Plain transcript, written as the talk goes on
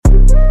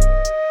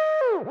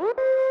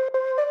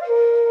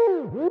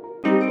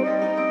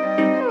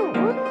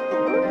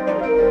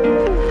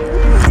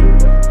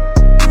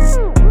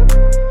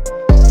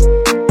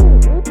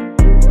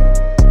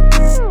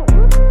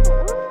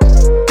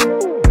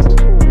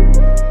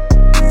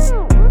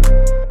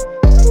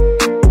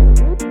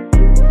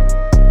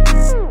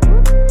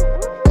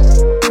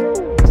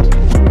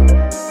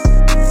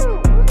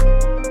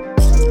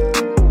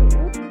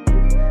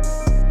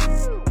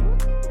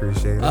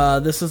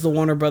This is the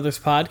Warner Brothers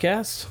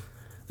podcast.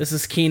 This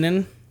is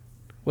Keenan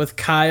with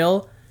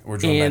Kyle. We're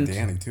joined by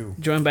Danny, too.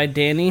 Joined by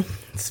Danny.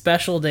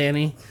 Special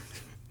Danny.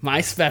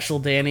 My special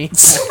Danny.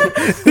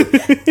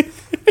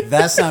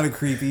 That sounded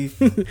creepy.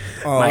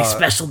 My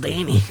special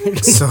Danny.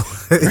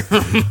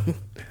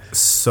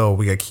 So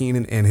we got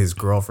Keenan and his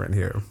girlfriend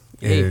here.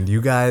 And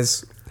you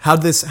guys...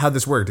 How'd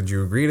this work? Did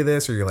you agree to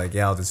this, or you're like,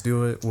 yeah, I'll just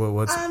do it?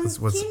 What's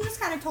Keenan just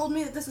kind of told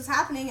me that this was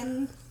happening,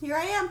 and here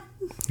I am.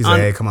 He's like,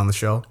 hey, come on the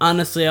show.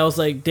 Honestly, I was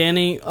like,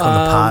 Danny, on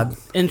the pod.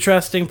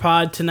 Interesting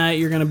pod tonight.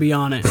 You're gonna be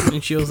on it,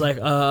 and she was like,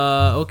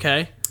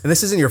 okay. And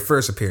this isn't your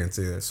first appearance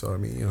either, so I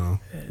mean, you know.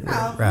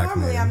 No,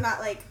 normally I'm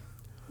not like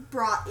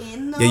brought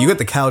in though. Yeah, you got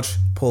the couch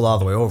pulled all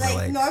the way over.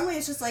 Like normally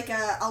it's just like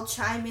I'll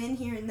chime in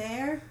here and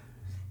there.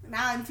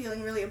 Now I'm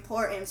feeling really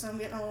important, so I'm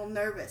getting a little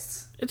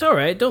nervous. It's all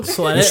right. Don't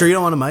sweat it. You sure you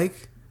don't want a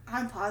mic?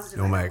 I'm positive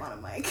no I mic. don't want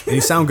a mic. And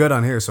you sound good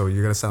on here, so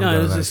you're gonna sound good.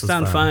 No, it's just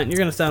sound fine. You're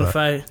gonna sound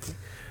fine.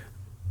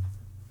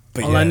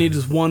 But all I need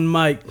is one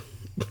mic.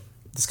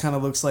 This kind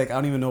of looks like, I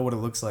don't even know what it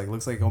looks like. It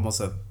looks like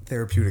almost a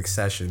therapeutic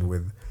session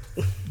with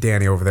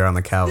Danny over there on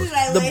the couch.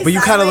 But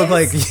you kind of look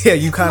like, yeah,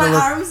 you kind of look.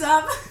 My arms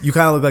up. You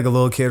kind of look like a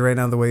little kid right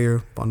now, the way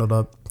you're bundled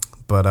up.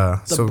 But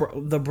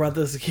the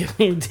brothers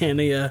giving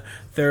Danny a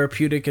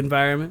therapeutic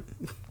environment.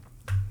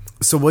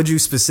 So what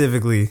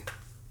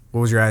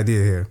was your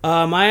idea here?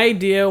 My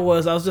idea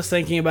was, I was just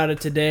thinking about it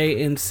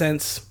today, and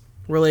since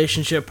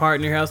relationship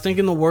partner, I was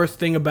thinking the worst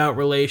thing about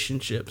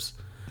relationships.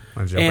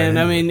 And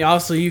I mean,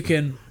 also you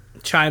can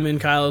chime in,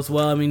 Kyle, as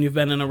well. I mean, you've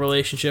been in a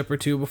relationship or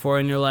two before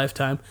in your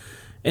lifetime.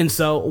 And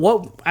so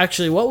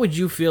what would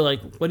you feel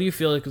like, what do you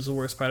feel like is the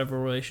worst part of a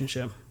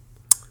relationship?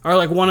 Or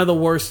like one of the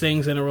worst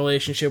things in a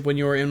relationship when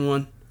you were in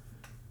one?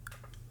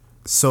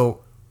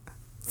 So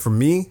for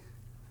me,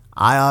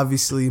 I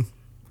obviously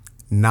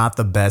not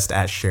the best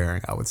at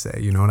sharing, I would say.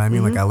 You know what I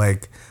mean? Mm-hmm.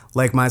 Like I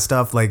like my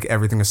stuff, like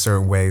everything a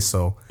certain way.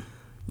 So,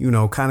 you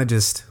know, kind of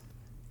just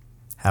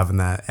having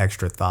that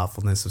extra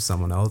thoughtfulness of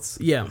someone else.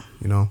 Yeah.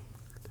 You know?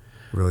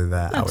 Really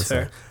that, that's I would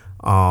fair.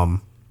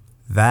 Say.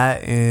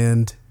 That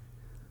and,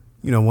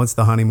 you know, once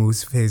the honeymoon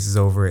phase is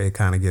over, it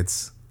kind of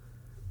gets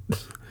a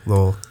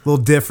little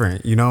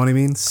different. You know what I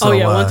mean? So,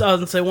 I was going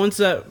to say, once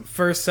that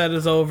first set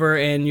is over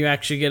and you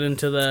actually get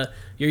into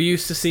you're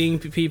used to seeing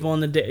people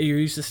you're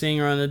used to seeing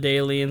her on the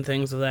daily and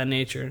things of that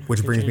nature.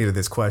 Which brings me to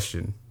this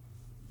question.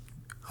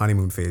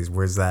 Honeymoon phase,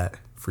 where's that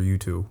for you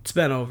two? It's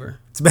been over.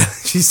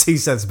 She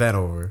said it's been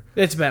over.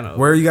 It's been over.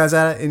 Where are you guys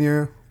at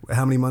in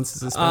how many months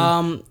has this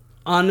been?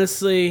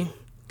 Honestly,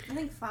 I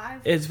think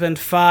 5. It's been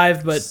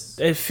 5, but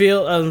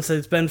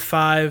it's been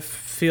 5.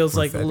 Feels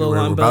like a little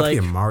long, but about like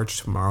to be in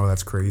March tomorrow.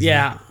 That's crazy.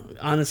 Yeah,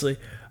 honestly.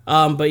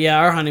 But yeah,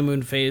 our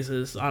honeymoon phase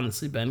has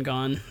honestly been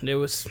gone. It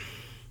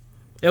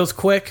was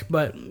quick,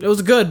 but it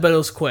was good, but it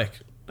was quick.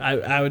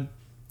 I would.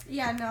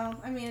 Yeah, no.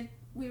 I mean,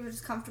 we were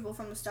just comfortable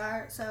from the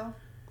start, so.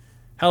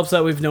 Helps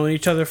that we've known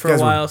each other for a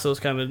while, so it's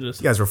kind of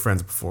just. You guys were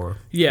friends before.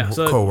 Yeah,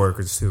 so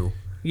co-workers too.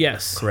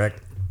 Yes. Correct.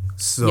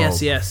 So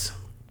yes.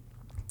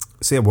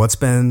 So yeah, what's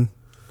been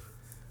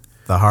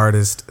the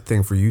hardest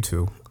thing for you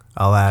two?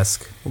 I'll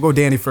ask. We'll go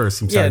Danny first.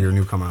 Since you're a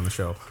newcomer on the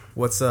show.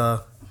 What's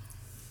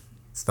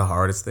it's the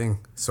hardest thing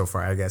so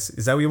far, I guess.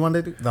 Is that what you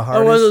wanted to do? The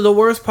hardest? Oh, the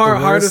worst part,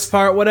 hardest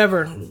part,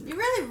 whatever. You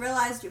really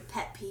realized your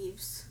pet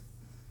peeves.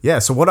 Yeah,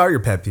 so what are your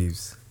pet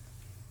peeves?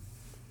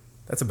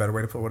 That's a better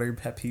way to put what are your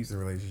pet peeves in a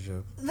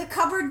relationship? The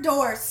cupboard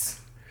doors.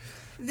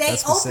 They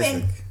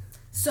open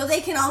so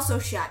they can also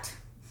shut.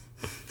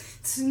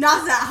 It's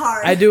not that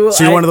hard.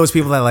 So you're one of those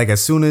people that like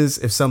as soon as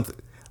if something.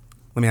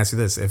 Let me ask you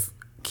this: if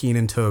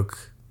Keenan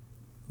took,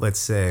 let's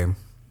say,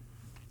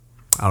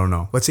 I don't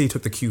know. Let's say he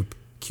took the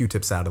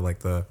Q-tips out of like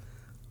the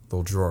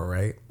little drawer,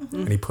 right? Mm-hmm.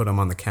 And he put them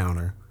on the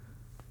counter,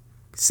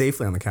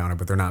 safely on the counter,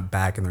 but they're not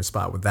back in their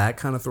spot. Would that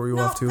kind of throw you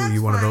off too? Are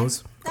you one of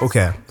those? That's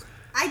okay. Fine.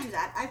 I do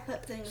that. I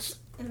put things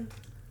in.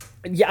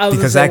 Yeah, I was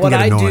because that can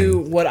get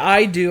annoying. What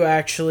I do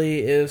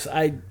actually is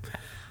I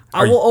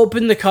will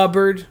open the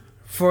cupboard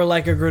for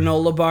like a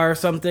granola bar or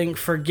something.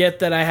 Forget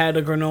that I had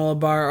a granola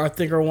bar or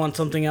think I want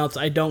something else.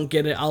 I don't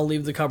get it. I'll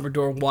leave the cupboard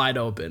door wide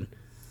open.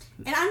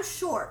 And I'm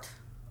short,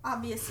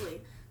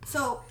 obviously.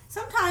 So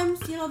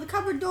sometimes, the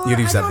cupboard door, I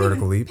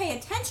don't even pay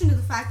attention to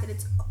the fact that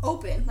it's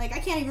open. Like, I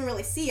can't even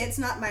really see it. It's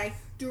not my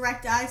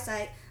direct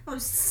eyesight. I'll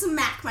just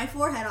smack my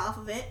forehead off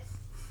of it.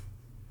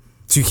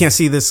 So you can't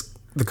see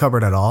the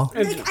cupboard at all?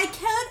 Like, I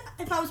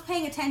could if I was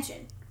paying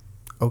attention.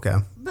 Okay.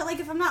 But, like,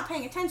 if I'm not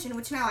paying attention,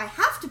 which now I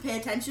have to pay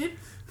attention.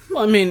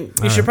 Well, I mean,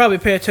 you should probably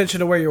pay attention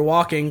to where you're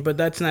walking, but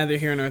that's neither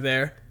here nor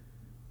there.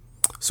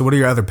 So what are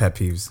your other pet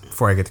peeves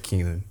before I get to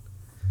Keenan?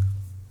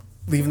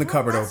 Leaving the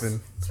cupboard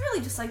open. It's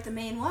really just like the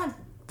main one.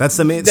 That's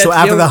the main. So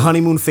after the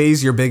honeymoon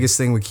phase, your biggest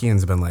thing with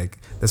Keenan's been like,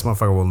 this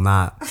motherfucker will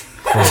not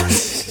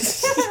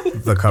close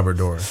the cupboard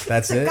door.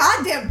 That's it?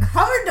 Goddamn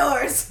cupboard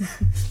doors.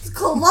 Just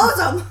close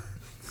them.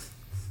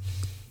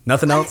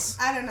 Nothing else?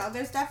 I don't know.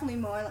 There's definitely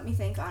more. Let me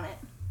think on it.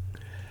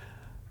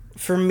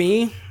 For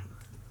me...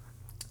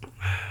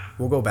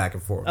 We'll go back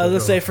and forth. I was going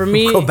to say, for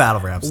me... We'll go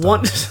battle rap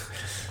style.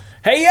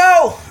 Hey,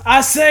 yo!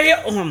 I say...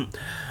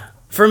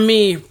 For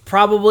me,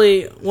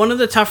 probably one of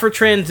the tougher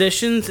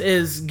transitions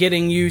is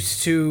getting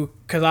used to,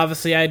 because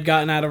obviously I had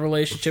gotten out of a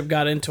relationship,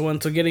 got into one,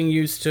 so getting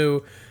used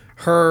to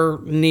her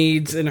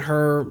needs and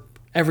her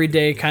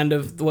everyday kind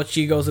of what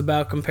she goes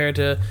about compared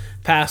to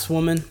past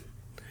women.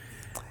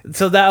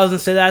 So that I was gonna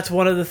say that's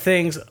one of the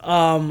things.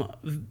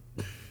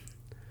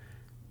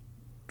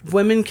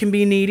 Women can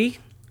be needy.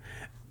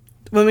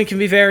 Women can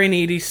be very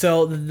needy,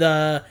 so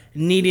the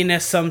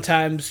neediness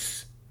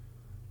sometimes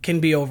can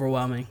be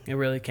overwhelming. It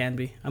really can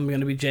be. I'm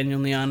going to be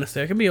genuinely honest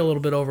there. It can be a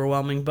little bit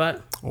overwhelming,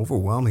 but...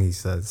 Overwhelming, he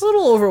says. A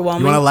little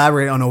overwhelming. You want to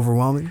elaborate on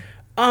overwhelming?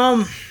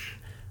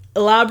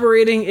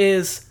 Elaborating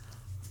is...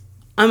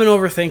 I'm an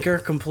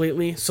overthinker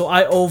completely, so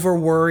I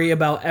over-worry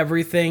about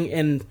everything,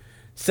 and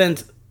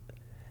since...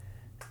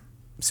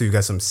 So you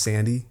got some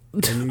Sandy?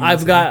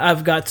 I've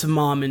got some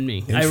mom in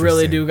me. I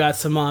really do got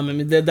some mom in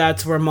me.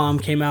 That's where mom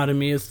came out of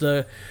me, is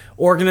the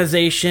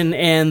organization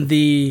and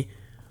the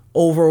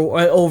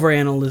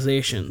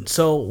overanalyzation.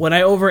 So when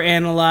I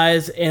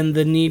overanalyze and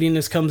the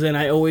neediness comes in,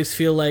 I always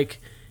feel like,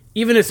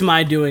 even it's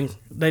my doing,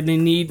 that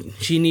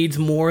she needs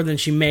more than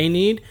she may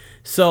need.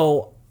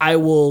 So I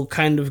will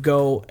kind of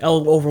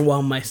I'll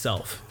overwhelm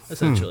myself,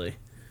 essentially.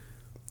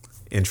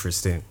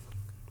 Interesting.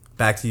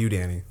 Back to you,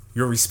 Danny.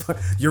 Your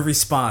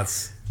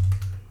response.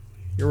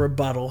 Your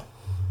rebuttal.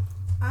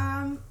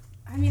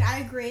 I mean, I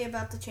agree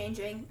about the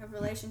changing of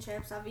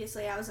relationships.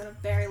 Obviously, I was in a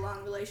very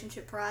long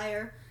relationship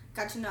prior.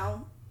 Got to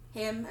know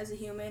him as a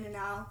human, and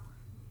now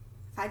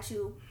I've had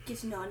to get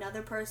to know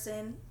another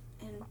person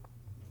and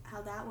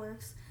how that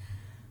works.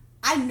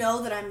 I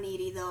know that I'm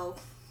needy, though.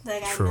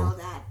 Like, I know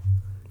that.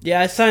 Yeah,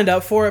 I signed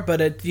up for it,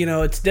 but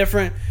it's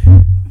different.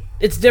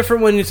 It's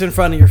different when it's in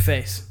front of your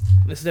face.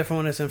 It's different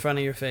when it's in front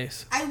of your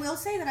face. I will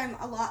say that I'm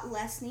a lot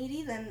less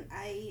needy than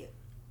I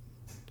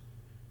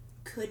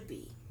could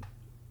be.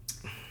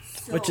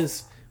 So.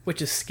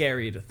 Which is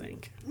scary to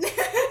think.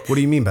 What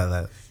do you mean by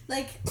that?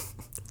 Like,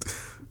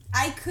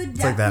 I could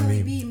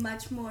definitely be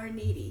much more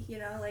needy, you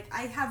know? Like,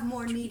 I have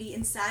more needy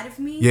inside of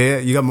me. Yeah,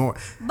 you got more.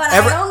 But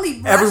I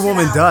only brush every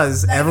woman it out.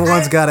 does. Like,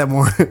 Everyone's got it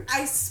more.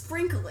 I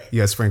sprinkle it.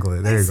 You gotta sprinkle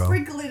it. There you go.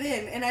 Sprinkle it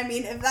in. And I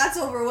mean, if that's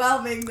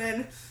overwhelming,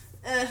 then...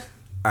 All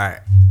right.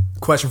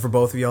 Question for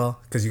both of y'all,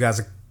 because you guys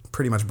have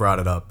pretty much brought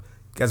it up.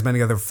 You guys been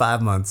together for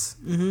 5 months.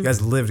 Mm-hmm. You guys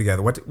live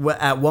together.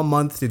 At what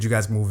month did you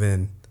guys move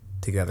in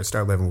together,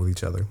 start living with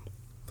each other?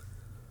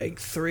 Like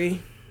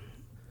 3.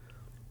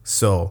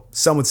 So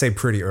some would say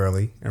pretty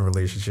early in a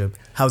relationship.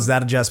 How's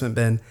that adjustment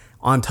been?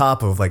 On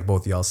top of, like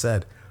both y'all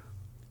said,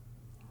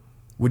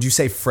 would you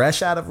say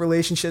fresh out of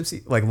relationships,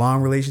 like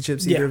long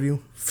relationships, either of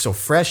you? So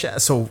fresh out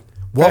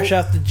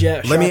the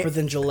jet, sharper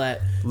than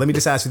Gillette. Let me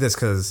just ask you this,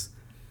 because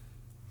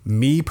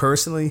me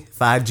personally,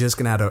 if I just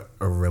get out of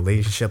a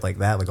relationship like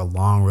that, like a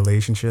long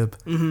relationship,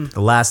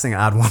 the last thing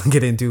I'd want to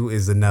get into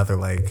is another,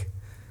 like...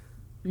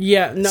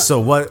 Yeah, no. So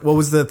what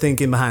was the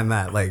thinking behind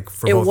that? Like,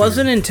 for both it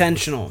wasn't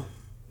intentional.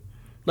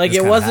 Like,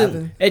 it wasn't...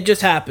 Happened? It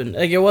just happened.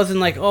 Like, it wasn't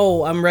like,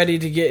 oh, I'm ready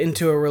to get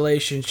into a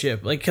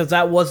relationship. Like, because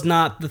that was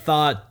not the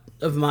thought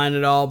of mine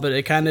at all, but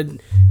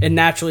it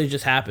naturally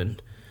just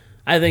happened.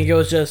 I think it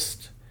was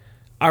just...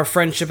 Our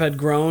friendship had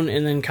grown,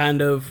 and then kind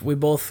of we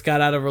both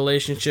got out of a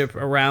relationship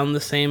around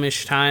the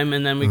same-ish time,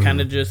 and then we kind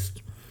of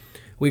just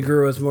we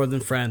grew as more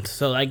than friends.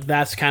 So like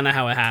that's kind of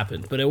how it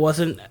happened. But it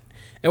wasn't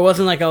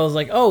like I was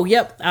like, oh,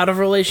 yep, out of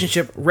a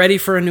relationship, ready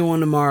for a new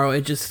one tomorrow.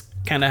 It just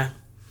kind of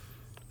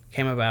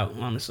came about,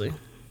 honestly.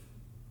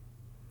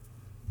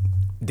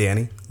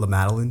 Danny, La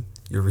Madeline,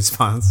 your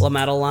response? La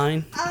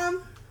Madeline.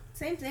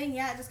 Same thing.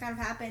 Yeah, it just kind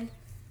of happened,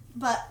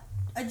 but.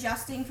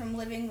 Adjusting from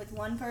living with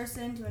one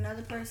person to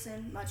another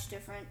person, much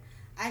different.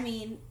 I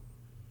mean,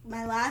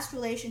 my last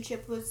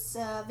relationship was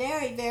a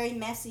very, very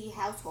messy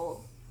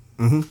household.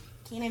 Mm-hmm.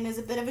 Keenan is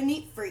a bit of a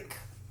neat freak.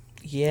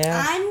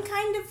 Yeah. I'm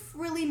kind of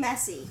really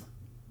messy.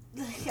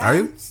 Are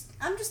you?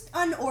 I'm just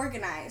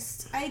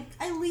unorganized. I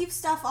leave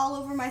stuff all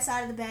over my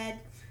side of the bed.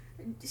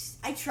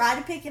 I try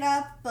to pick it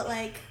up, but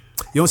like...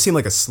 You don't seem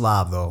like a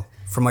slob, though.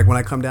 From like when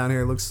I come down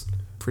here, it looks...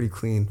 pretty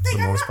clean for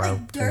the most part. I'm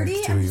not dirty,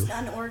 I'm just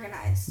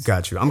unorganized.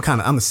 Got you. I'm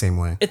the same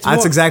way.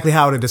 That's exactly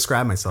how to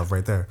describe myself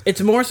right there.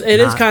 It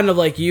is kind of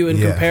like you in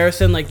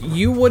comparison. Like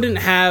you wouldn't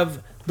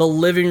have the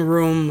living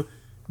room,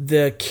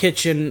 the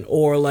kitchen,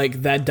 or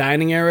like that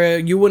dining area.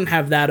 You wouldn't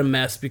have that a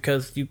mess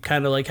because you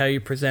kind of like how you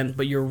present.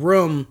 But your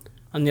room,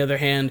 on the other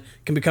hand,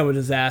 can become a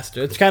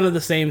disaster. It's kind of the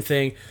same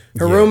thing.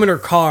 Her room and her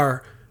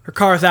car. Her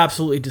car is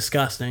absolutely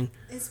disgusting.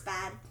 It's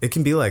bad. It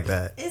can be like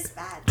that. It's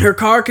bad. Her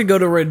car could go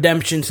to a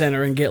redemption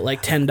center and get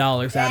like $10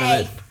 out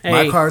of it. Hey.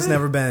 My car's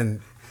never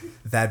been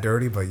that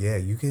dirty, but yeah,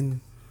 you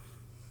can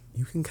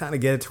kind of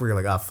get it to where you're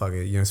like, oh, fuck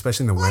it. You know,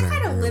 especially in the winter. I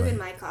kind of live in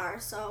my car,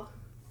 so.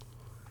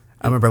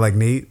 I remember like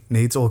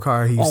Nate's old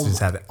car, he used to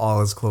just have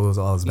all his clothes,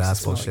 all his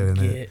basketball shit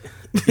in it.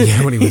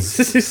 Yeah, when he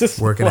was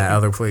working at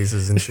other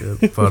places and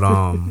shit. But,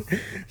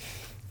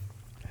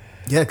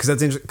 yeah, because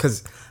that's interesting,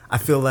 because I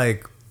feel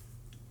like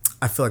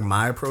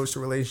my approach to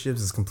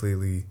relationships is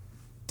completely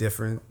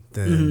different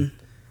than,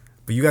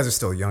 but you guys are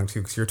still young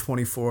too, because you're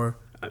 24.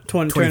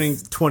 turning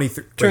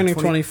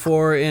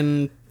 24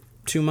 in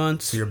 2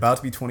 months. So you're about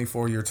to be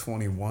 24. You're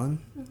 21.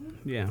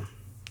 Mm-hmm. Yeah.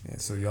 Yeah.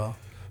 So y'all.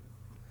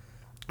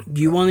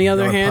 You, on the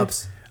other hand,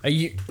 pups. are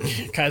you?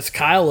 Is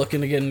Kyle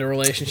looking to get into a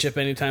relationship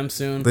anytime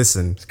soon?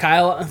 Listen, Is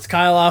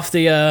Kyle off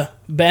the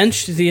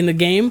bench? Is he in the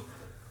game?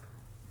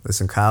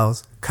 Listen,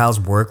 Kyle's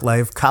work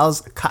life.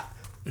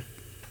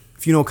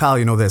 If you know Kyle,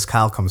 you know this.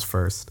 Kyle comes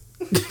first.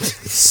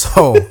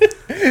 So,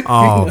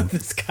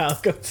 This Kyle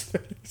comes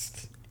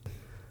first.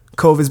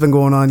 COVID's been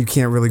going on. You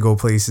can't really go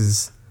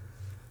places.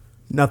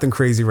 Nothing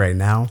crazy right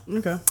now.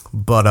 Okay.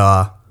 But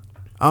I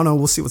don't know.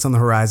 We'll see what's on the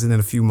horizon in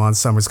a few months.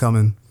 Summer's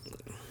coming.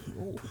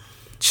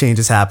 Change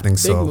is happening.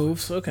 Big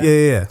moves.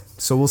 Okay. Yeah.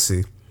 So we'll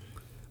see.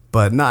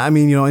 But no, I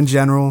mean, in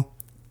general,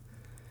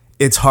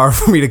 it's hard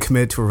for me to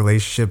commit to a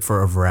relationship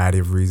for a variety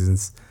of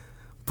reasons.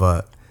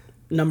 But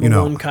Number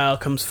one, Kyle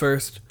comes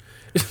first.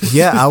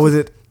 yeah, I was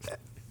it.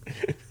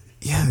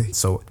 Yeah.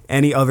 So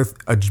any other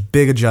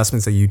big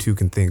adjustments that you two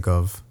can think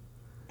of,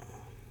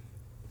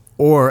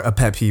 or a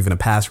pet peeve in a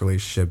past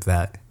relationship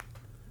that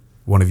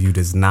one of you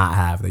does not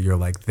have, that you're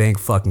like, thank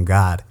fucking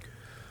God,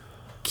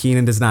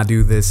 Keenan does not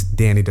do this,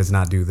 Danny does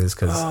not do this,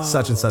 because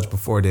such and such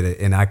before did it,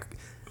 and I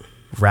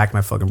racked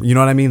my fucking, you know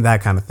what I mean?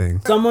 That kind of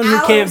thing. Someone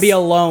who can't be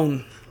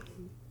alone.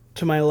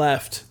 To my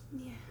left.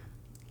 Yeah.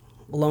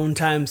 Alone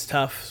time's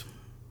tough.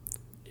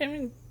 I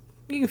mean,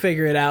 you can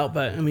figure it out,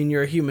 but I mean,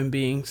 you're a human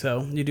being,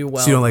 so you do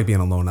well. So you don't like being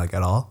alone, like,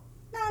 at all?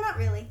 No, not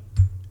really.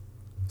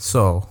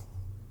 So,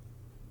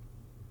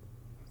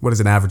 what does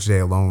an average day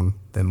alone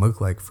then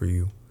look like for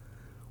you?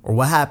 Or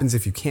what happens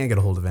if you can't get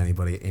a hold of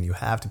anybody and you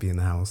have to be in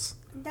the house?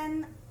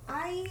 Then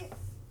I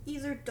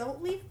either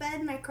don't leave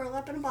bed and I curl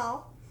up in a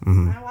ball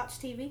Mm-hmm. and I watch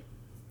TV,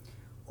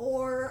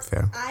 or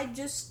Fair. I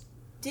just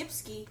dip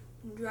ski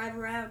and drive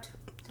around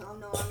till I'm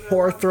no longer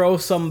Or alone. throw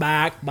some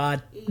back,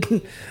 bud.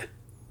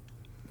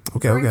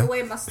 Okay. Bring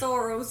away my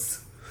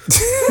sorrows.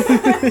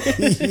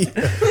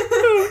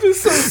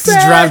 Just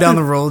drive down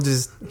the road,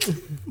 just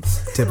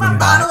tipping My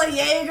back. bottle of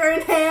Jaeger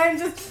in hand.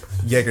 Just,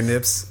 Jaeger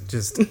nips,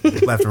 just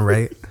left and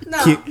right.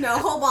 no,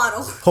 whole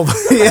bottle.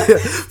 Yeah,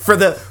 for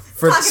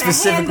Talking a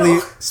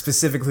handle.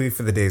 specifically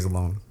for the days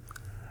alone.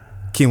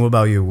 Keen, what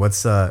about you?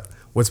 What's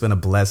been a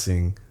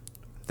blessing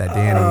that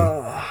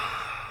Danny?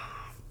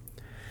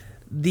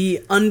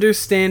 The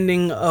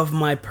understanding of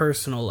my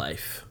personal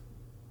life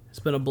has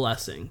been a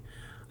blessing.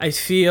 I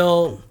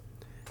feel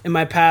in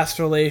my past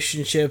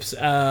relationships,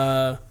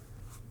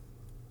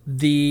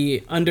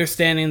 the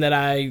understanding that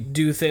I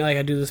do things, like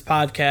I do this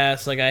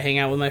podcast, like I hang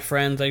out with my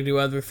friends, I do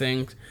other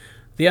things.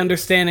 The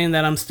understanding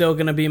that I'm still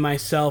going to be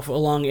myself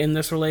along in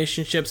this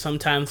relationship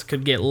sometimes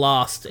could get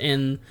lost,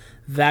 and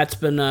that's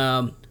been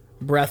a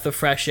breath of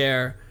fresh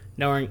air.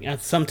 Knowing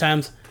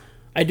sometimes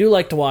I do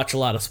like to watch a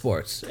lot of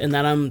sports, and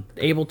that I'm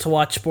able to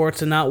watch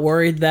sports and not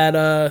worried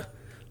that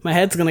my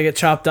head's going to get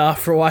chopped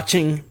off for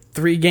watching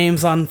 3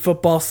 games on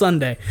football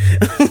Sunday.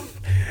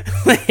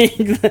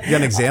 You got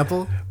an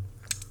example?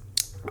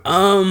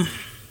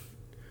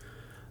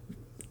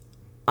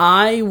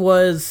 I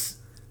was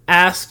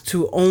asked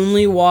to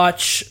only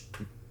watch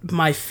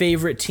my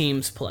favorite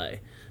teams play.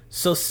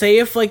 So say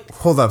if like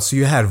Hold up, so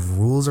you had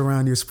rules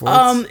around your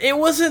sports? it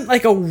wasn't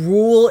like a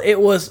rule. It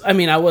was, I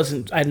mean, I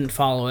didn't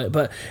follow it,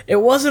 but it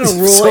wasn't a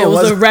rule. So it was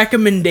a wasn't-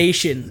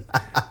 recommendation.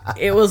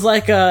 It was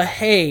like a,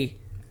 hey,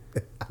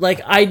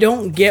 like, I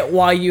don't get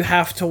why you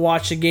have to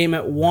watch a game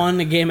at 1,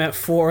 a game at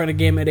 4, and a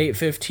game at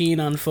 8:15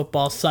 on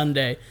football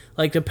Sunday.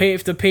 Like,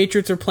 if the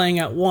Patriots are playing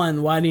at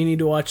 1, why do you need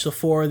to watch the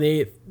 4 or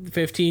the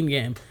 8:15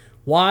 game?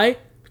 Why?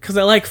 Because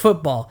I like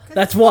football.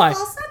 That's why.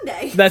 Football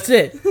Sunday. That's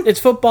it. It's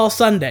football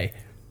Sunday.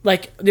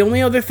 Like, the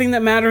only other thing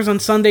that matters on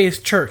Sunday is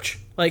church.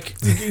 Like,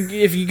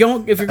 if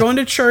you're going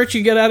to church,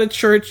 you get out of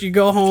church, you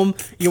go home,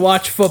 you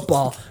watch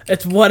football.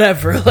 It's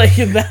whatever. Like,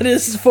 that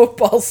is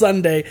football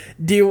Sunday.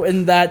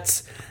 And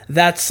that's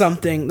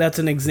something. That's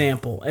an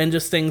example, and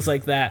just things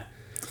like that.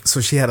 So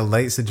she had a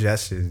light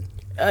suggestion.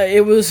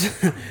 It was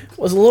a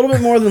little bit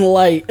more than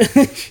light, but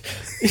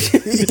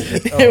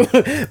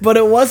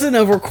it wasn't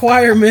a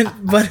requirement.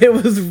 But it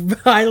was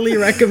highly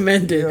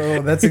recommended.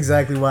 Yo, that's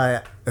exactly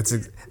why. That's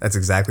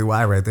exactly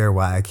why right there.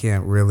 Why I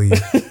can't really.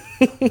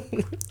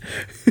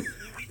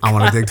 I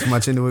want to dig too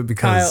much into it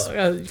because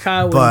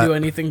Kyle wouldn't do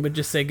anything but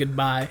just say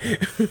goodbye.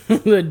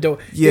 The door.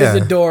 Yeah.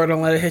 Here's the door.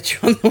 Don't let it hit you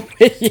on the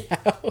way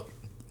out.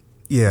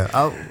 Yeah,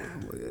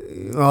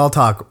 I'll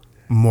talk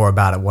more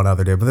about it one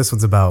other day. But this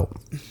one's about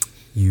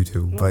you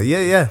two. But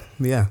yeah,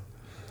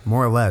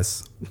 more or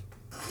less.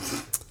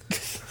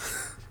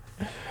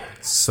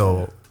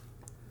 So,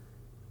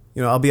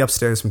 I'll be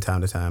upstairs from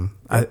time to time.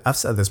 I've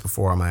said this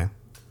before on my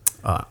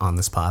on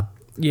this pod.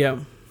 Yeah.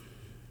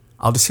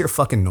 I'll just hear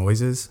fucking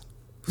noises.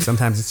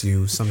 Sometimes it's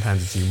you.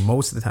 Sometimes it's you.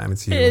 Most of the time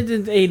it's you.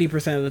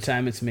 80% of the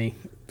time it's me.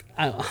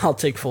 I'll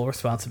take full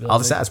responsibility. I'll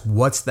just ask,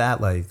 what's that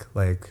like?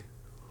 Like,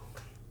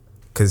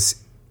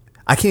 because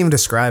I can't even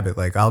describe it.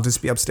 Like, I'll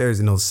just be upstairs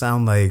and it'll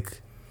sound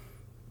like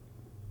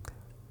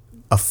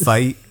a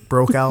fight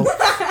broke out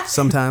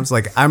sometimes.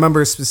 Like, I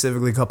remember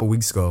specifically a couple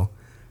weeks ago,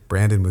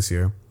 Brandon was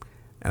here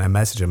And I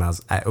messaged him.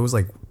 It was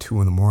like 2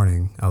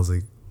 a.m. I was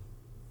like,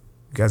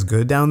 "You guys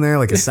good down there?"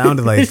 Like it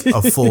sounded like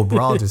a full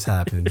brawl just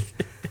happened.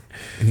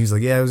 And he was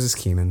like, "Yeah, it was just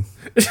Keenan."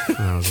 And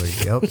I was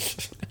like, "Yep."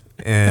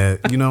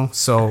 And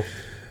so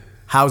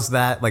how's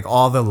that? Like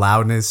all the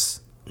loudness,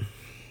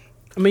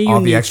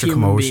 all the extra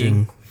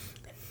commotion.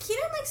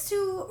 Keenan likes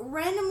to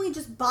randomly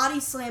just body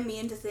slam me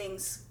into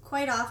things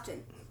quite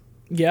often.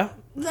 Yeah.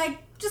 Like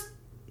just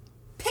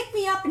pick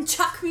me up and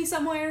chuck me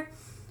somewhere.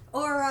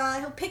 Or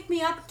he'll pick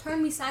me up,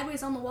 turn me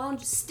sideways on the wall, and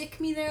just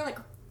stick me there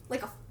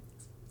like a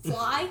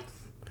fly.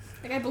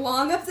 Like I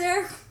belong up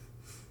there.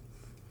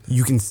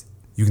 You can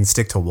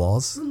stick to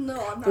walls? No,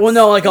 I'm not. Well,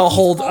 no, like I'll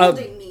hold up.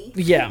 Holding me.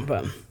 Yeah,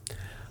 but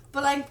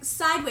like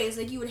sideways,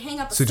 like you would hang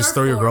up a So just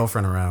throw your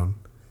girlfriend around,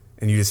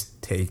 and you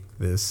just take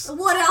this.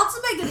 What else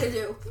am I gonna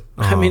do?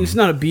 I mean, it's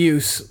not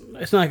abuse.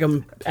 It's not like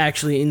I'm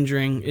actually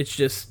injuring. It's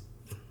just.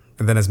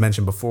 And then, as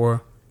mentioned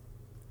before,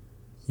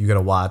 you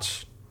gotta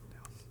watch.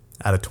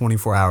 Out of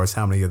 24 hours,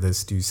 how many of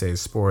this do you say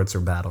is sports or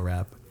battle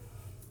rap?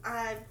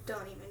 I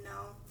don't even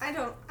know. I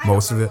don't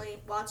normally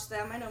watch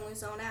them. I normally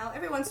zone out.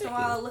 Every once in a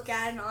while I'll look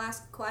at it and I'll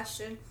ask a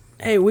question.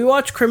 Hey, we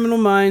watch Criminal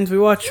Minds. We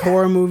watch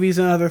horror movies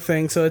and other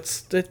things. So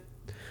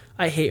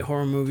I hate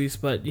horror movies,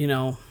 but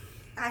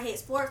I hate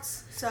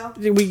sports, so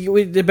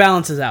it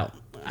balances out.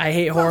 I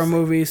hate horror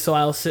movies, so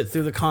I'll sit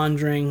through The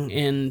Conjuring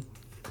and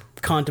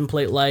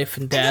contemplate life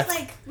and death. I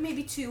get like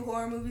maybe 2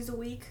 horror movies a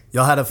week.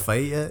 Y'all had a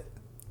fight yet?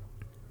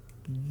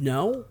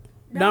 No.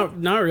 Not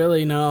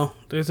really, no.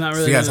 There's not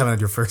really. So you guys haven't had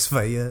your first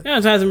fight yet? Yeah,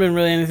 it hasn't been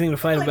really anything to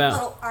fight about.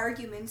 Little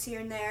arguments here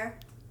and there.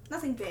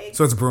 Nothing big.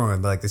 So it's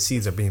brewing, like the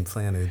seeds are being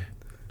planted.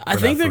 I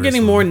think they're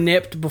getting more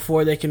nipped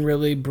before they can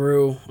really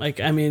brew.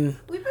 Like, I mean...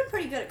 We've been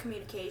pretty good at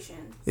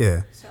communication.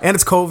 Yeah. So. And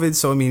it's COVID,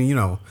 so I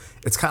mean,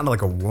 it's kind of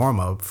like a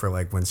warm-up for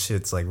like when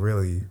shit's like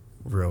really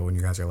real, when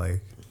you guys are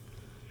like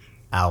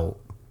out.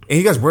 And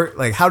you guys work,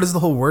 like how does the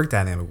whole work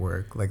dynamic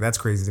work? Like that's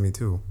crazy to me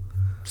too.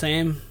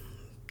 Same.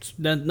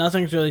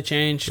 Nothing's really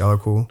changed. Y'all are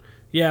cool?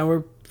 Yeah,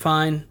 we're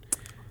fine.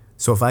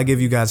 So if I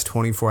give you guys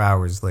 24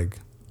 hours, like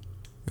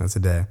that's a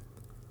day,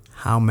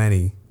 how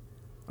many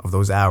of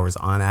those hours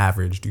on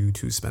average do you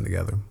two spend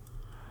together?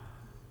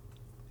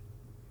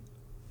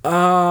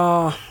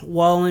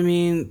 Well, I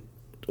mean,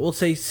 we'll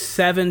say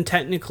 7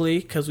 technically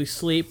because we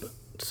sleep.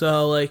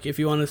 So like if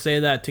you want to say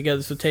that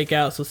together, so take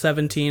out, so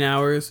 17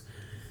 hours.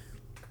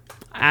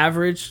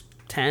 Average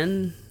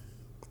 10.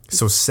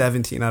 So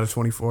 17 out of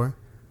 24?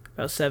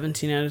 About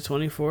 17 out of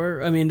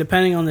 24. I mean,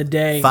 depending on the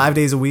day. 5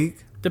 days a week?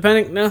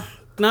 No,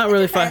 not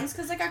really 5. Depends,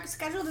 because like our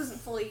schedule doesn't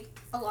fully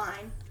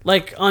align.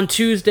 Like on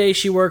Tuesday,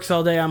 she works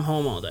all day, I'm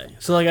home all day.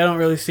 So like I don't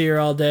really see her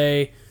all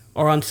day.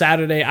 Or on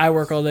Saturday, I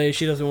work all day,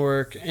 she doesn't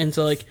work. And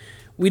so like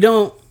we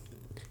don't...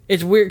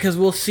 It's weird because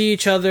we'll see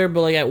each other,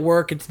 but like at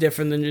work, it's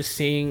different than just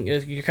seeing...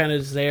 You're kind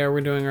of just there,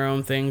 we're doing our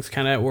own things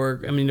kind of at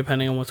work. I mean,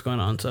 depending on what's going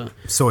on. So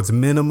it's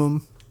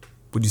minimum,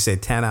 would you say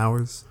 10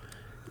 hours?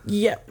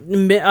 Yeah,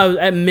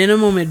 at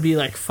minimum it'd be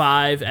like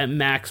 5. At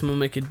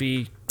maximum, it could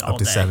be all up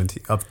to day.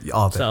 17, up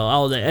all day. So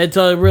all day. It's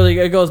really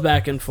it goes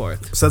back and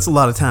forth. So that's a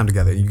lot of time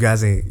together.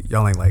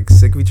 Y'all ain't like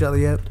sick of each other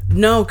yet?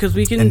 No, because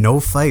we can. And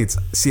no fights.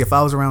 See, if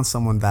I was around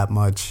someone that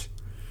much,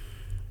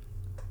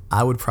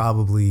 I would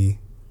probably.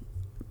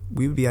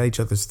 We would be at each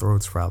other's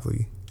throats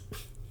probably.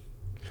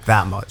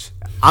 That much.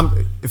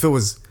 If it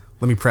was.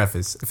 Let me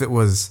preface. If it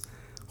was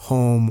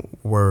home,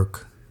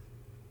 work.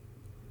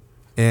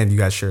 And you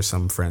guys share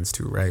some friends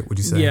too, right? Would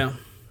you say?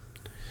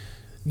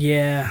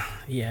 Yeah.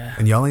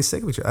 And y'all ain't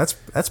sick of each other.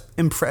 That's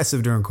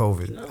impressive during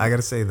COVID. No. I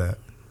gotta say that.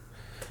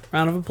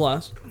 Round of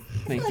applause.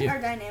 Thank you. Our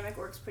dynamic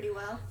works pretty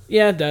well.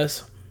 Yeah, it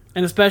does.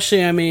 And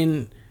especially, I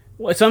mean,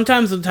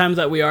 sometimes the times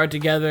that we are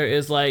together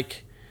is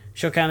like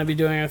she'll kind of be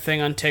doing her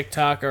thing on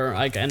TikTok or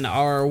like an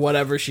hour or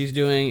whatever she's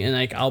doing, and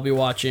like I'll be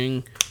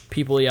watching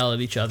people yell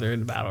at each other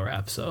in battle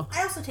rap. So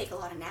I also take a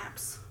lot of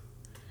naps.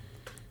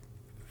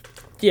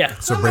 Yeah.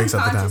 So I'm breaks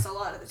unconscious a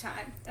lot of the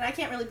time. And I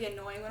can't really be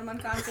annoying when I'm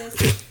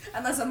unconscious.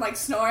 Unless I'm like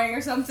snoring or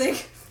something.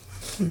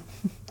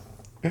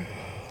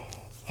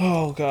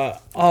 Oh, God.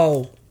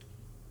 Oh.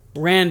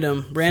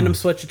 Random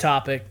switch of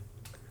topic.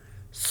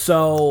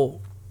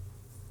 So,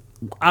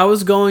 I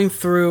was going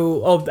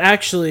through... Oh,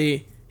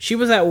 actually, she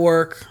was at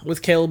work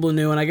with Caleb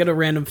Lanu, and I get a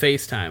random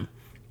FaceTime.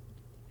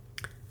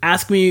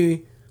 Ask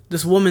me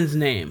this woman's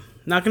name.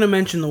 Not going to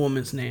mention the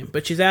woman's name,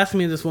 but she's asking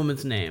me this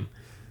woman's name.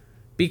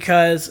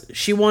 Because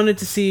she wanted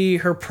to see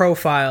her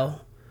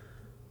profile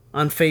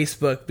on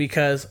Facebook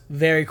because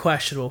very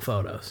questionable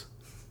photos.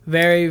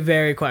 Very,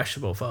 very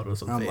questionable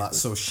photos on Facebook.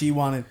 So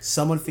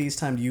someone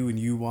FaceTimed you and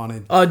you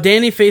wanted...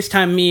 Danny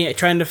FaceTimed me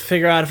trying to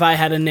figure out if I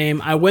had a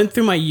name. I went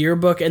through my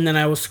yearbook and then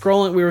we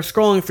were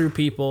scrolling through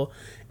people.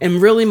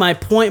 And really my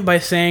point by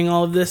saying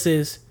all of this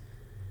is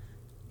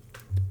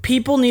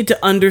people need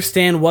to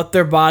understand what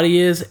their body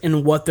is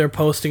and what they're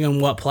posting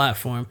on what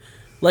platform.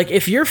 Like,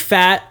 if you're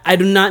fat, I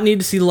do not need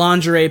to see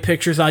lingerie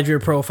pictures of your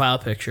profile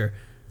picture.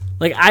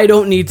 Like, I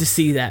don't need to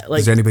see that. Like,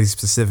 is there anybody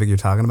specific you're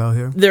talking about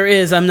here? There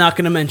is. I'm not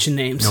going to mention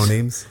names. No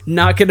names?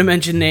 Not going to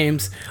mention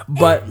names.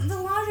 But and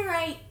the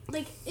lingerie,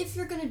 like, if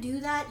you're going to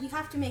do that, that, you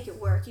have to make it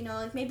work. You know,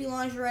 like maybe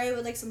lingerie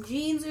with like some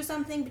jeans or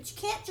something, but you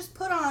can't just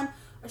put on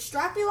a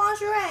strappy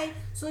lingerie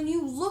so then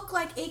you look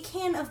like a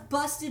can of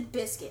busted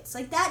biscuits.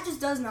 Like, that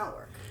just does not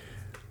work.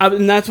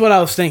 And that's what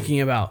I was thinking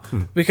about.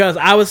 Because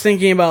I was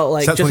thinking about,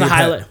 like, just a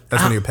highlight.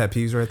 That's one of your pet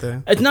peeves right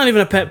there? It's not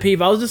even a pet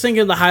peeve. I was just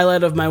thinking of the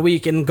highlight of my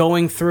week and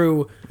going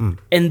through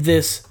and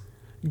this,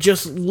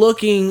 just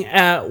looking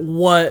at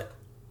what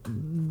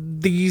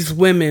these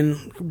women,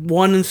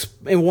 one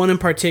in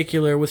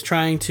particular, was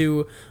trying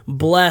to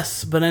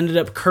bless, but ended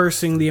up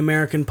cursing the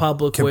American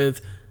public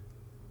with.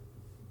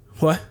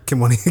 What? Can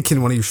one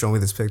of you show me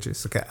this picture?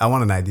 Okay, I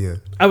want an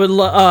idea. I would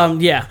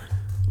love, yeah,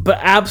 but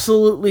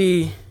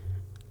absolutely,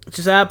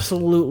 just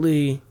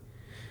absolutely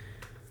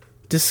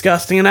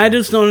disgusting. And I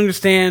just don't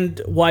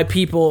understand why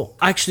people.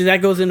 Actually, that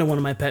goes into one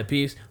of my pet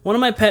peeves. One of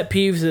my pet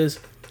peeves is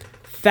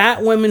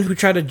fat women who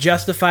try to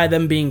justify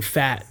them being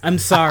fat. I'm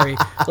sorry.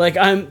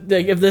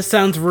 If this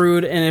sounds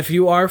rude, and if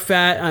you are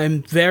fat,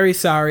 I'm very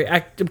sorry.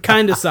 I'm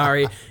kind of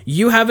sorry.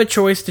 You have a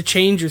choice to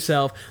change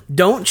yourself.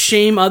 Don't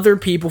shame other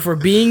people for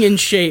being in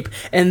shape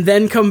and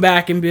then come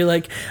back and be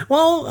like,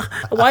 well,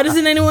 why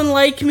doesn't anyone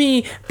like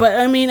me? But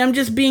I mean, I'm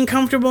just being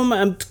comfortable.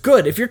 I'm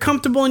good. If you're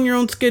comfortable in your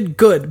own skin,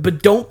 good.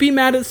 But don't be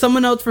mad at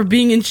someone else for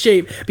being in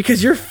shape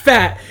because you're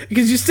fat,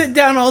 because you sit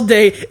down all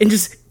day and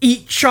just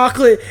eat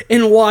chocolate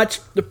and watch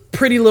the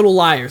Pretty Little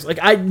Liars. Like,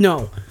 I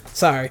know.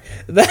 Sorry.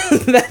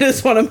 That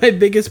is one of my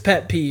biggest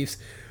pet peeves.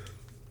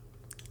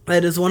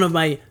 That is one of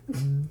my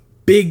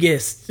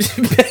biggest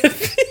pet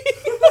peeves.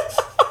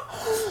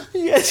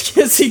 You guys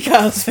can't see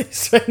Kyle's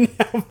face right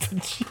now,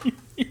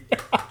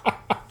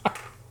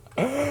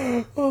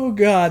 but oh,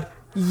 God.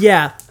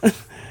 Yeah.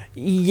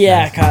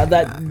 Yeah, Kyle.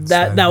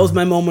 That was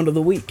my moment of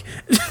the week.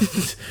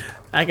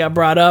 I got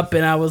brought up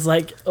and I was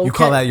like, okay. You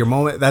call that your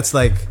moment? That's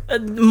like a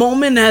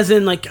moment as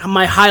in like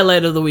my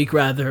highlight of the week,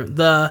 rather.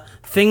 The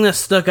thing that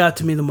stuck out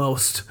to me the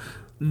most.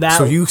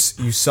 So you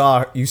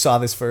saw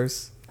this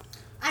first?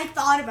 I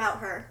thought about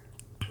her.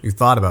 You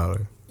thought about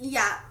her?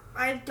 Yeah,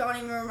 I don't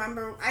even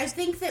remember. I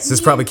think that this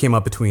probably came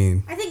up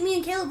between. I think me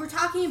and Caleb were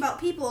talking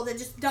about people that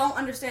just don't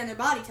understand their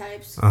body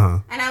types.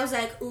 And I was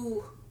like,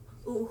 ooh,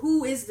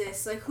 who is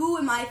this? Like, who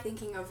am I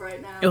thinking of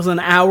right now? It was an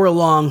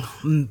hour-long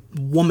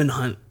woman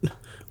hunt.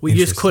 We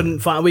just couldn't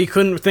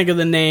think of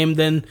the name,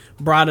 then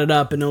brought it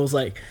up, and it was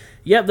like,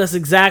 yep, that's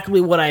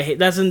exactly what I hate.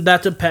 That's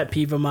a pet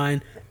peeve of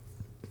mine.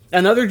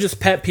 Another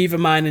just pet peeve of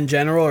mine in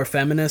general are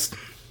feminists.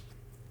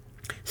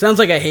 Sounds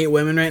like I hate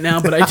women right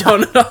now, but I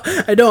don't know.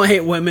 I don't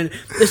hate women.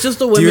 It's just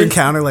the women. Do you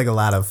encounter like a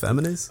lot of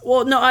feminists?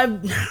 Well, no,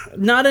 I'm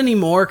not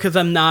anymore because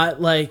I'm not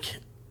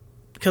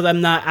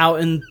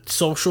out in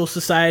social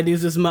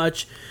societies as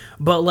much.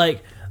 But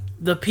like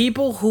the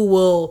people who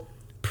will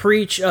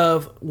preach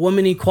of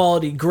woman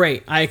equality,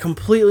 great. I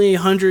completely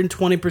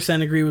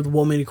 120% agree with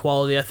woman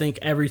equality. I think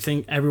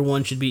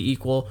everyone should be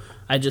equal.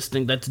 I just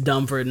think that's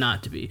dumb for it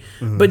not to be.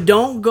 Mm-hmm. But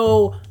don't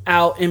go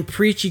out and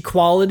preach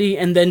equality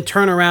and then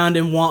turn around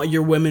and want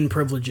your women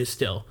privileges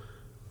still.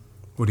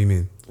 What do you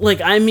mean? Like,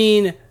 I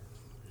mean,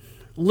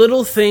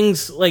 little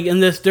things like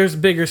in this, there's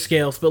bigger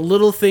scales, but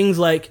little things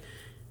like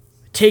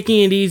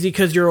taking it easy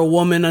because you're a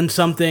woman on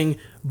something,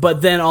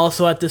 but then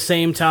also at the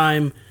same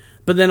time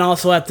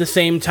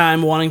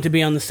wanting to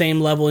be on the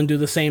same level and do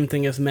the same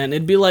thing as men.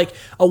 It'd be like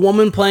a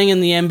woman playing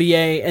in the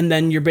NBA and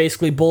then you're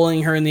basically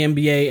bullying her in the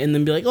NBA and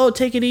then be like, oh,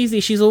 take it easy,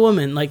 she's a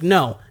woman. Like,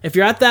 no. If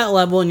you're at that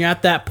level and you're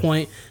at that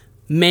point,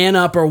 man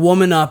up or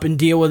woman up and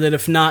deal with it.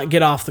 If not,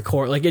 get off the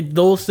court. Like,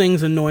 those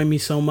things annoy me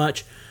so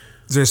much.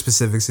 Is there a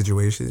specific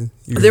situation?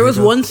 There was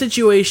one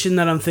situation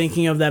that I'm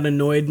thinking of that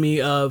annoyed me,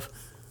 of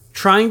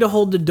trying to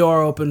hold the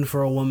door open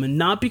for a woman.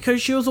 Not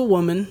because she was a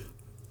woman,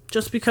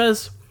 just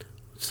because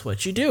it's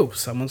what you do.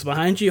 Someone's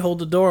behind you, hold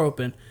the door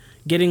open.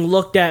 Getting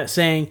looked at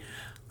saying,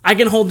 I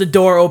can hold the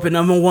door open,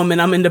 I'm a woman,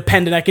 I'm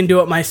independent, I can do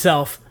it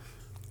myself.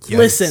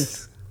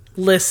 Yikes.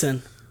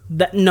 Listen.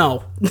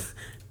 No.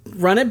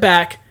 Run it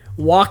back,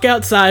 walk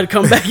outside,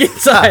 come back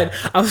inside.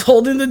 I was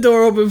holding the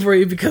door open for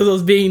you because I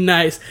was being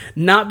nice,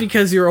 not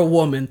because you're a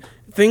woman.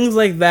 Things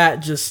like that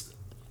just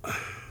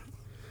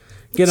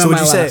get on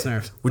my last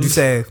nerves. Would you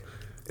say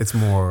it's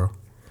more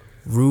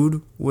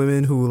rude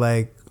women who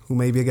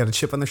maybe got a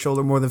chip on their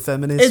shoulder more than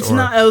feminists? It's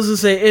not. I was gonna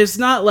say it's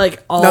not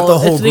like all. Not the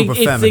whole group of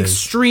feminists. It's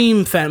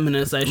extreme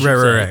feminists. I should say.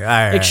 Right. All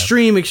right.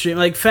 Extreme.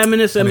 Like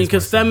feminists. I mean,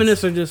 because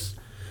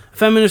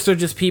feminists are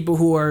just people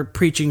who are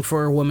preaching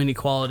for women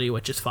equality,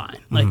 which is fine.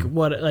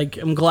 Like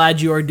I'm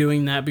glad you are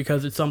doing that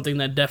because it's something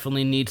that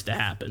definitely needs to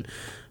happen.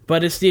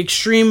 But it's the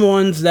extreme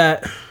ones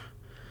that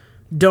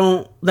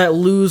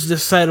lose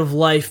this side of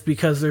life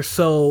because they're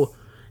so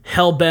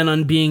hell-bent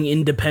on being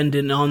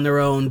independent on their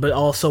own, but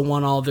also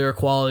want all their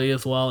equality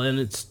as well, and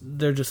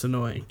they're just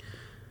annoying.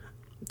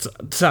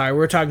 Sorry,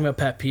 we're talking about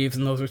pet peeves,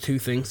 and those are two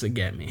things that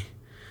get me.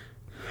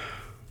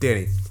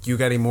 Danny, you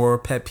got any more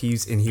pet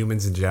peeves in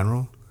humans in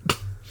general?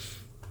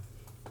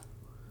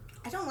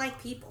 I don't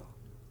like people.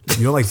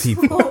 You don't like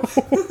people?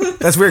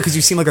 That's weird, because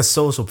you seem like a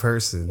social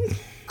person.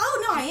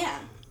 Oh, no, I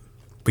am.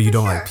 But you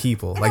don't like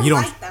people. I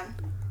don't like them.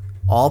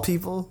 All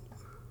people?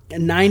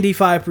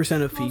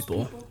 95% of Most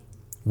people.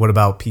 What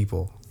about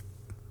people?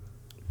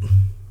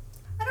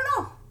 I don't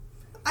know.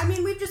 I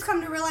mean, we've just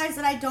come to realize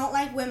that I don't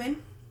like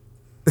women.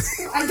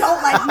 I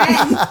don't like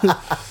men.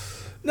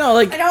 No,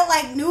 like I don't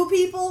like new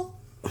people.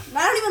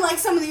 I don't even like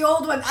some of the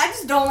old ones. I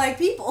just don't like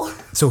people.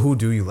 So who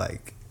do you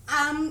like?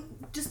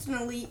 Just an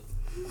elite.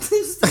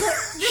 just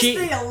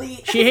the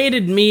elite. She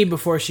hated me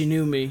before she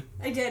knew me.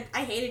 I did.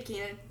 I hated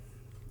Keenan.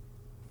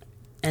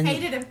 And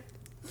Hated him.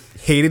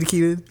 Hated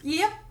Keenan?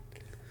 Yep.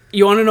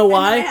 you want to know And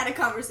why? then I had a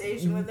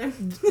conversation with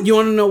him. You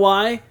want to know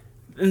why?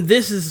 And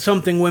this is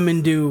something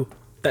women do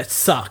that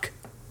suck.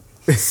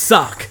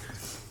 Suck.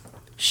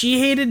 She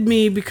hated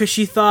me because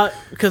she thought,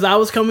 because I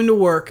was coming to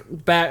work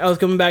back, I was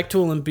coming back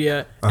to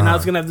Olympia, and I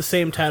was gonna have the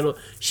same title.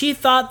 She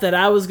thought that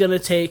I was gonna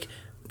take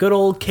good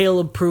old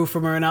Caleb Prue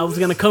from her, and I was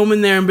gonna come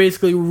in there and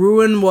basically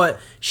ruin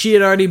what she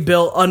had already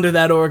built under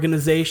that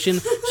organization.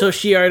 So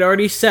she had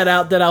already set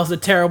out that I was a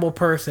terrible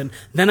person.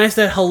 Then I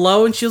said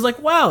hello, and she was like,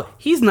 "Wow,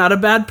 he's not a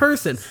bad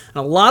person." And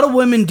a lot of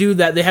women do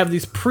that. They have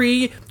these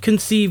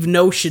preconceived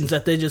notions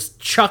that they just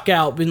chuck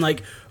out, being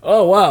like,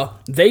 "Oh, wow,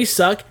 they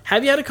suck.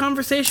 Have you had a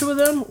conversation with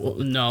them?" Well,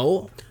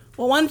 no.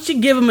 Well, why don't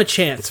you give them a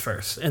chance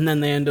first? And then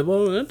they end up,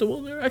 well,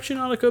 they're actually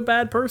not a good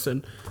bad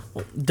person.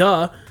 Well,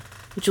 duh.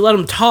 But you let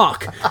them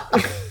talk.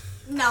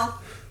 No.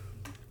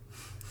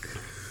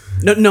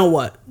 No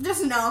what?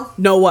 Just no.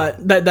 No what?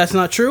 That's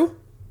not true?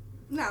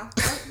 No.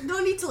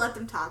 Don't need to let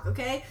them talk,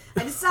 okay?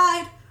 I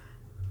decide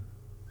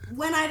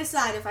when I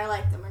decide if I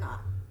like them or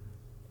not.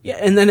 Yeah,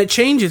 and then it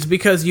changes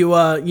because you,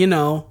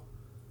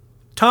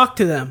 talk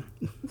to them.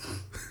 Most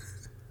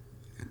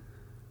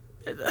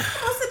of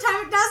the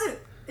time it doesn't.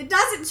 It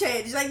doesn't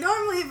change. Like,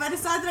 normally if I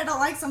decide that I don't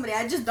like somebody,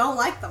 I just don't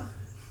like them.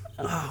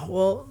 Oh,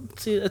 well,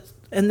 see,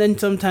 and then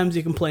sometimes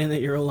you complain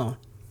that you're alone.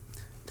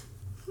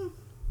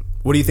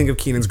 What do you think of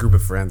Keenan's group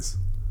of friends?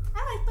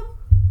 I like them.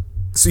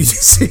 So you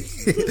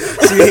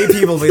hate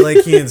people, but you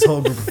like Keenan's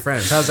whole group of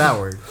friends. How's that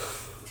work?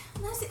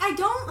 Honestly, I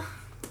don't...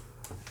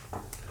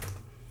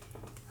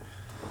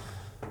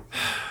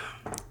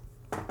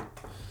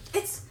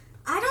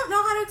 I don't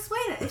know how to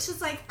explain it. It's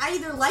just like, I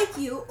either like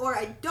you or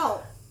I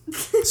don't.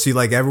 So you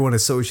like everyone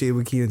associated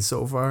with Keenan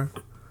so far?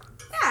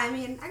 Yeah, I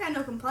mean, I got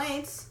no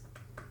complaints.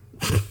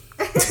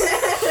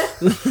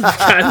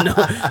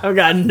 I've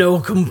got no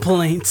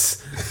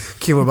complaints.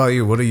 Kim, what about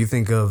you? What do you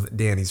think of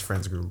Danny's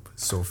friends group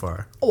so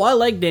far? Oh, I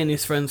like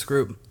Danny's friends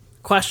group.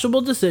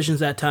 Questionable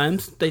decisions at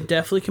times. They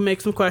definitely can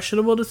make some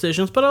questionable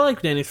decisions, but I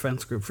like Danny's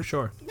friends group for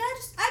sure. Yeah,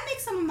 I make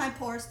some of my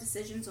poorest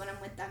decisions when I'm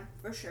with them,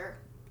 for sure.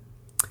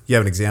 You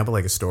have an example,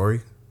 like a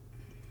story?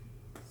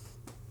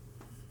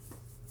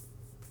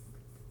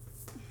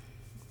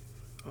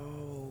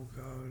 Oh,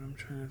 God, I'm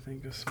trying to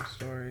think of some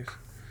stories.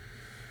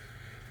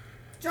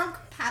 Drunk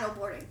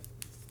paddleboarding.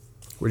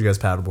 Where'd you guys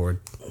paddleboard?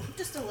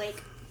 Just a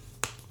lake.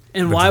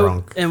 And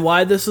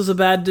why this was a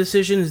bad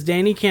decision is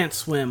Danny can't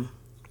swim.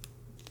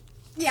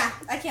 Yeah,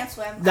 I can't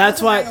swim.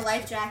 That's why. Wearing a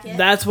life jacket.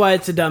 That's why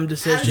it's a dumb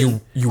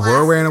decision. You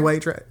were wearing a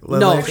life jacket?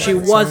 No, she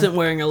wasn't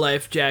wearing a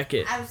life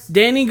jacket.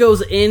 Danny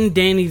goes in,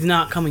 Danny's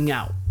not coming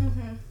out.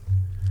 Mm-hmm.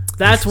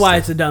 That's why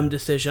it's a dumb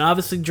decision.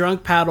 Obviously,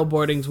 drunk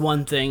paddleboarding's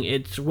one thing.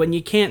 It's when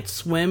you can't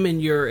swim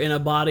and you're in a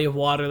body of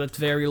water that's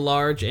very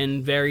large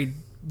and very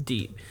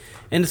deep.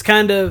 And it's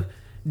kind of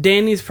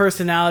Danny's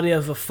personality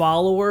of a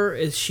follower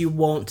is she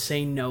won't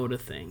say no to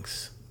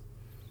things.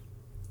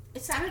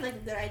 It sounded like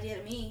a good idea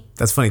to me.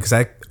 That's funny because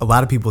a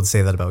lot of people would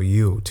say that about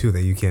you too,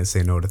 that you can't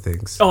say no to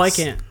things. Oh, I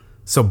can't.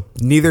 So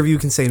neither of you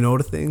can say no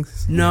to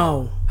things?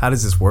 No. How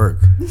does this work?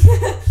 We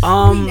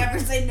never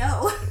say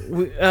no.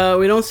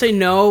 We don't say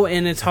no,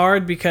 and it's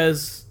hard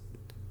because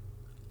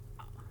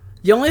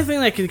the only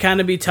thing that can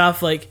kind of be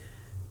tough, like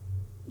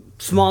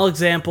small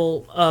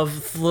example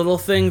of little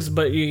things,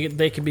 but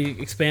they can be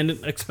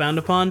expound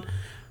upon.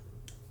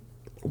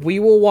 We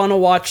will want to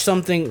watch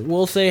something.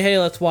 We'll say, "Hey,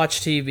 let's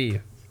watch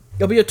TV."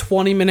 It'll be a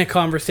 20-minute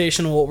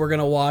conversation on what we're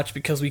gonna watch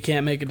because we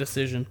can't make a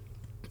decision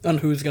on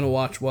who's gonna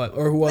watch what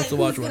or who wants to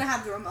watch who's what. Who's gonna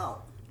have the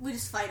remote? We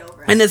just fight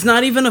over it. And it's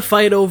not even a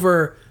fight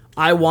over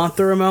I want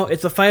the remote.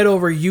 It's a fight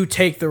over you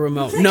take the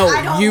remote. Like,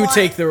 No, you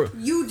take the.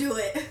 You do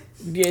it.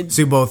 Yeah,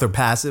 So you both are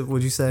passive,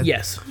 would you say?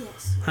 yes,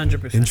 Yes.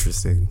 100%.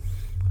 Interesting.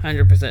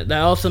 100%.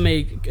 That also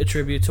may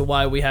attribute to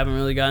why we haven't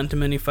really gotten to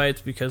many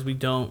fights because we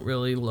don't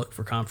really look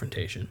for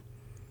confrontation.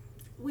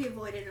 We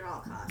avoid it at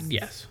all costs.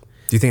 Yes.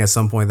 Do you think at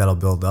some point that'll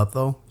build up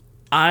though?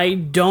 I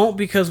don't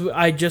because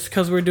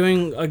we're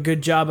doing a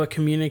good job of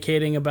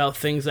communicating about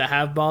things that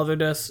have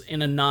bothered us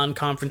in a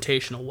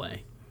non-confrontational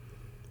way.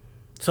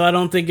 So I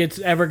don't think it's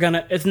ever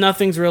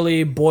nothing's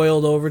really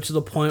boiled over to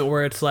the point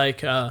where it's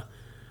like,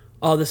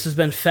 oh, this has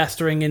been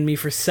festering in me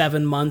for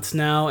 7 months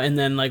now, and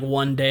then like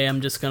one day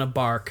I'm just gonna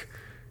bark.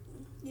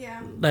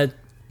 Yeah.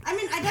 I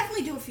mean, I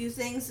definitely do a few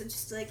things that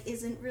just like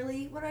isn't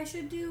really what I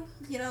should do.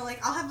 You know, like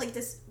I'll have like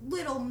this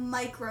little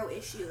micro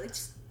issue, like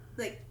just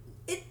like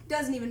it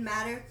doesn't even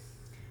matter.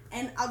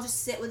 And I'll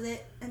just sit with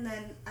it, and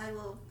then I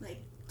will, like,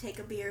 take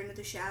a beer into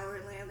the shower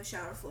and lay on the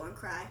shower floor and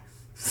cry.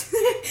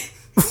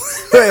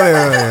 Wait,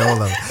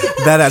 hold on.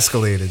 That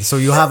escalated. So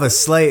you have a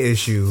slight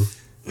issue.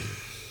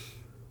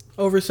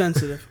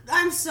 Oversensitive.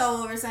 I'm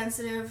so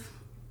oversensitive.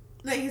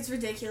 Like, it's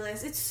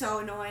ridiculous. It's so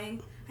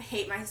annoying. I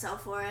hate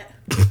myself for it.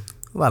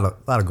 A lot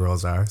of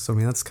girls are. So I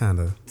mean, that's kind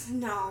of.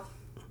 No.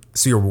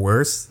 So you're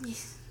worse.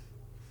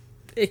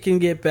 It can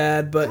get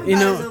bad, but I'm you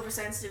about know, as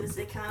oversensitive as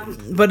they come.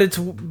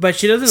 but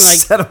she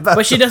doesn't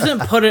but she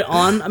doesn't put it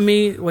on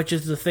me, which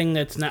is the thing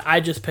that's not.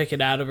 I just pick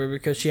it out of her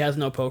because she has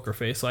no poker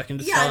face, so I can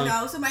just Yeah, tell I him.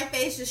 know. So my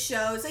face just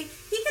shows. Like,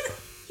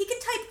 he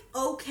could type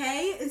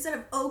okay instead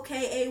of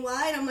OKAY, and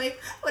I'm like,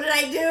 what did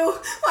I do?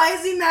 Why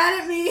is he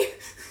mad at me?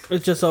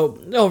 It's just so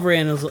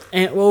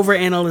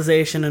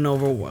overanalyzation and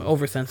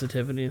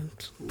oversensitivity.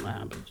 It's what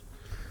happens.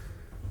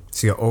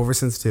 So you got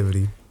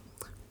oversensitivity.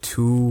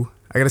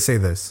 I gotta say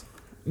this.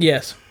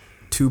 Yes.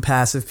 2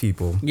 passive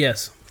people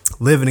Yes.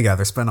 living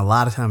together, spend a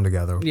lot of time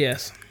together.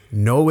 Yes.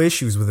 No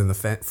issues within the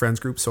friends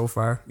group so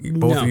far.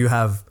 Both No. of you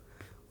have.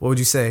 What would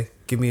you say?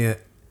 Give me a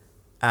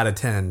out of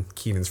 10.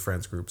 Keenan's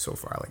friends group so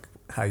far. Like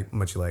how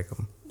much you like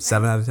them?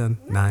 7 out of 10?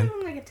 9?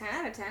 I'm like a 10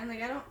 out of 10.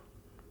 Like, I don't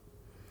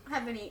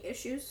have any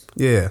issues.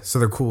 Yeah. So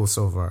they're cool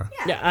so far.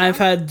 Yeah, I've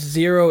had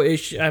 0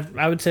 issues.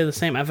 I would say the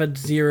same. I've had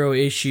 0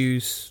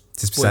 issues.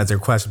 Just besides their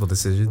questionable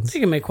decisions.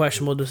 You can make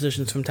questionable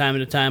decisions from time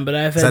to time, but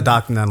I've Is that had.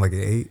 docking down like an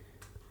 8?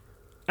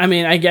 I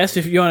mean, I guess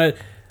if you want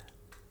to.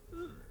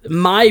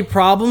 My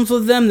problems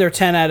with them, they're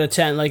 10 out of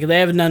 10. Like, they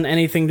haven't done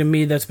anything to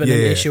me that's been an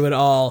issue at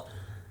all.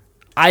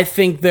 I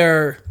think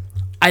their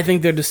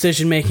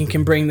decision making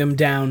can bring them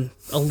down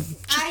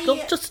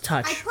just a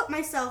touch. I put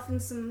myself in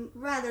some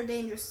rather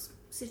dangerous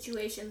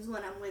situations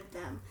when I'm with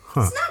them.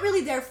 Huh. It's not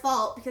really their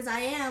fault because I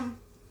am.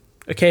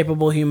 A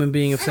capable human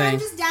being of And saying. I'm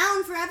just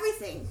down for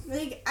everything.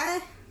 Like,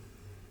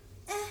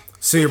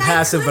 So you're like, I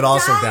passive could but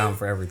also die. down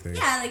for everything.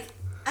 Yeah, like,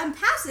 I'm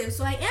passive,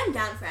 so I am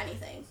down for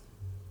anything.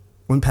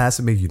 Wouldn't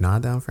passive make you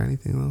not down for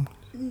anything though?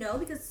 No,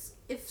 because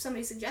if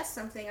somebody suggests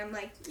something, I'm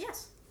like,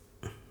 yes.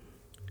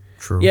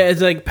 True. Yeah,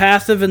 it's like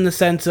passive in the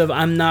sense of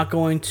I'm not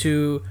going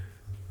to.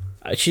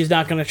 She's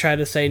not going to try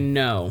to say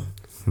no.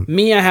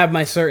 Me, I have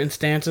my certain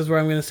stances where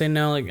I'm going to say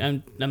no. Like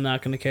I'm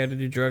not going to care to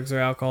do drugs or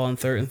alcohol and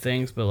certain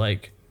things, but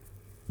like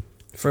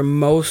for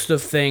most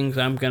of things,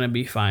 I'm going to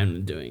be fine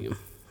with doing them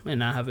and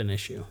not have an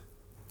issue.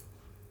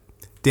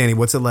 Danny,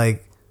 what's it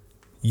like?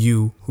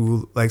 You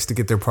who likes to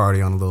get their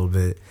party on a little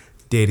bit,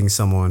 dating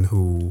someone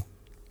who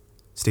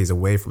stays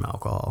away from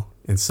alcohol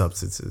and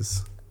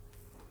substances.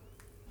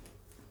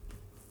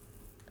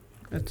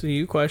 That's a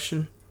you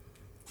question.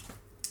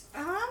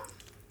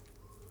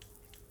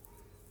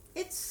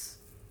 It's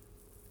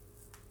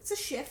a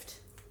shift.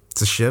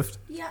 It's a shift.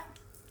 Yeah,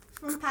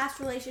 from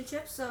past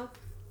relationships. So,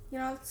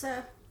 it's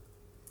a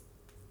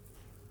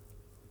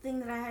thing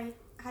that I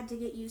had to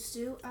get used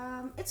to.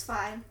 It's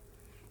fine.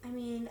 I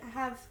mean, I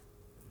have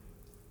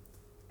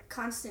a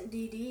constant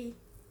DD.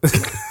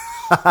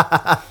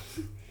 I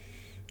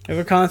have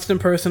a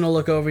constant person to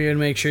look over you and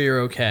make sure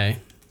you're okay.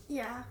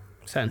 Yeah.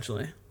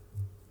 Essentially.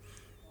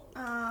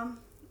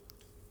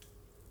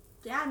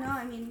 Yeah, no,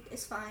 I mean,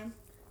 it's fine.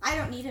 I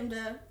don't need him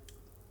to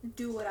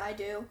do what I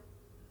do.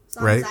 As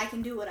long Right. as I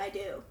can do what I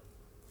do.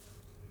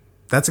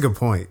 That's a good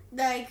point.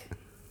 Like,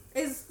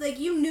 it's like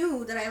you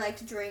knew that I like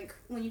to drink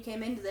when you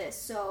came into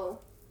this, so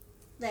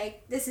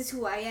like this is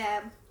who I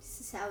am.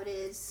 This is how it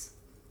is.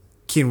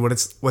 Keen,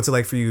 what's it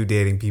like for you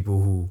dating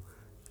people who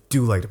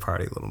do like to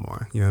party a little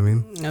more? You know what I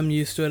mean? I'm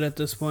used to it at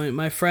this point.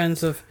 My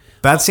friends have.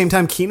 But at the same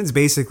time, Keenan's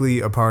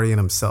basically a party in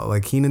himself.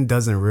 Like Keenan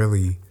doesn't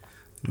really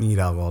need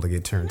alcohol to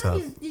get turned No,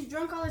 up. he's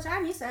drunk all the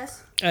time, he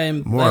says.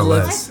 More or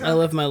less. I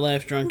live my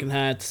life drunk and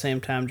high at the same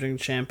time, drinking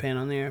champagne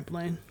on the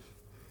airplane.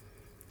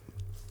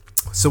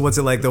 So what's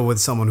it like though with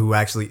someone who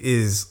actually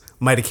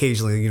might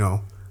occasionally,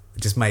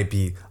 just might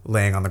be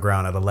laying on the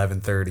ground at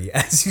 11:30,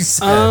 as you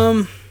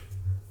said.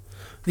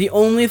 The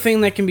only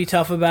thing that can be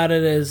tough about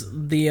it is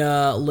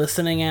the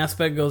listening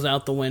aspect goes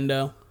out the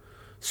window.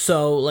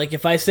 So, like,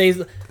 if I say,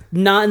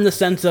 not in the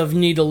sense of you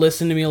need to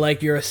listen to me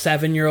like you're a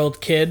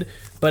 7-year-old kid,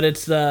 but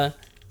it's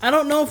I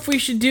don't know if we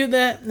should do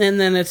that, and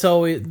then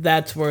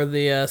that's where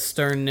the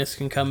sternness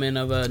can come in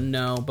of a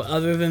no. But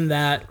other than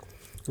that,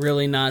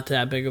 really not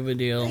that big of a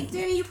deal. Like,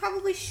 Danny, you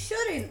probably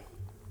shouldn't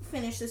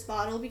finish this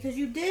bottle because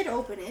you did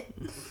open it.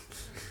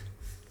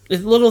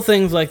 It's little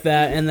things like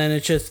that, and then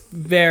it's just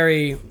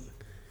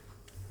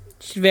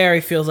she very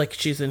feels like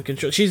she's in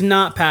control. She's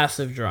not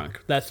passive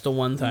drunk. That's the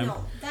one time.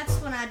 No, that's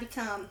when I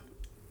become.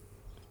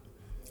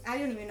 I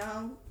don't even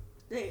know.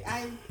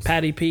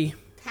 Patty P.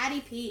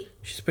 Patty P.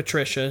 She's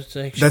Patricia. It's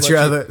like That's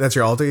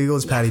your alter ego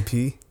is Patty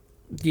P.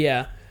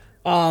 Yeah.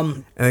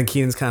 And then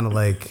Keenan's kind of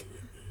like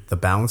the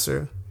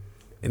bouncer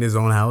in his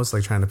own house,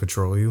 like trying to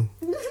patrol you.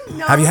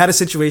 No. Have you had a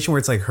situation where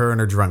it's like her and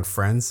her drunk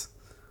friends?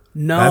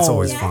 No. That's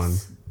always Yes.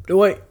 fun.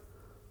 Wait.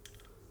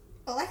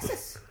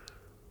 Alexis.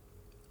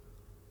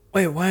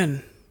 Wait,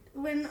 when?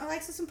 When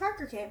Alexis and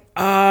Parker came.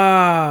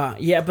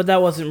 Yeah, but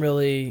that wasn't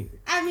really.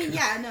 I mean,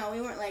 yeah, no,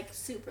 we weren't like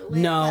super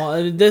lit.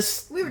 No,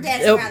 this. We were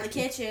dancing around the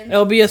kitchen.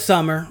 It'll be a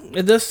summer.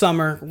 This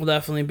summer will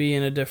definitely be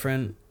in a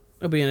different.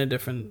 It'll be in a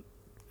different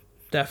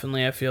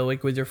definitely, I feel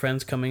like with your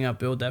friends coming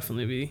up, it will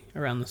definitely be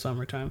around the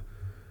summertime.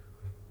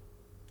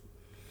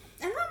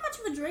 I'm not much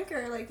of a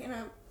drinker, like, in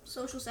a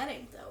social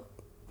setting, though.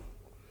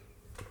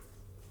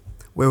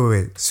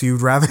 Wait. So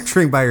you'd rather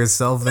drink by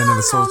yourself than in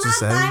a social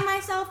setting? Not by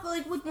myself, but,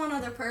 like, with one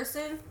other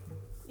person,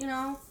 you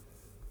know?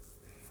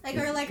 Like,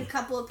 or, like, a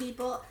couple of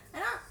people.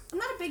 I'm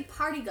not a big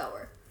party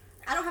goer.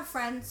 I don't have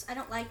friends. I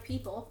don't like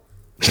people.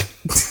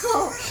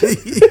 So...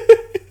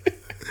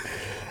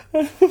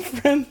 I have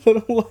friends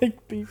that don't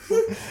like people.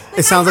 Like,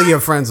 it sounds like you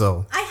have friends,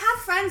 though. I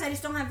have friends, I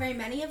just don't have very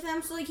many of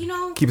them. So, like, you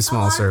know, keep a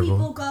small circle. A lot of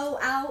people go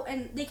out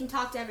and they can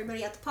talk to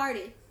everybody at the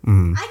party.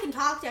 Mm-hmm. I can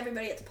talk to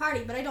everybody at the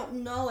party, but I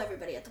don't know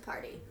everybody at the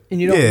party.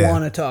 And you don't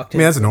want to talk to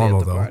that's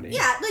normal, at the though. party.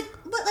 Yeah,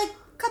 but a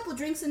couple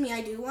drinks in me,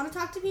 I do want to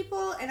talk to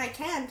people, and I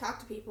can talk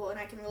to people, and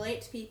I can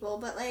relate to people,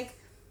 but, like,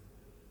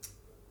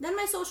 then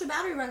my social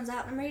battery runs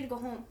out, and I'm ready to go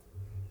home.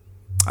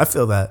 I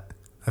feel that.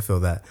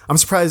 I'm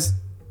surprised.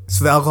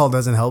 So the alcohol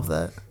doesn't help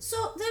that?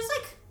 So there's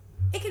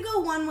it could go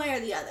one way or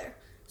the other.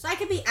 So I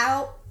could be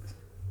out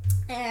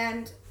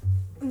and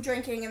I'm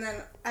drinking and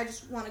then I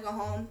just want to go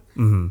home.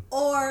 Mm-hmm.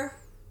 Or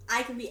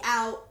I could be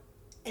out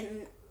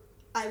and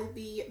I will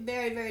be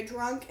very, very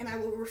drunk and I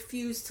will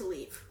refuse to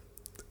leave.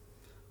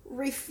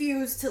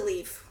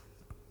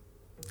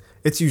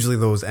 It's usually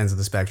those ends of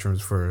the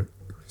spectrums for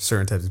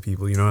certain types of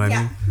people, you know what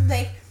I mean? Yeah,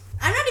 like,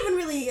 I'm not even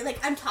really,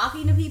 like, I'm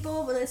talking to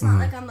people, but it's not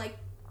like I'm, like,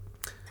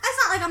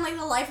 it's not like I'm, like,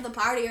 the life of the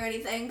party or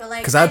anything, but,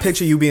 like... Because I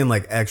picture you being,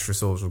 like, extra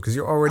social, because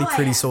you're already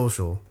pretty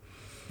social.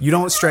 You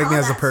don't strike me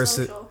as a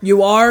person... Social.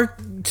 You are...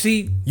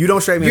 See... You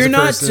don't strike me as a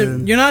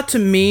person... You're not to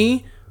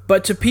me,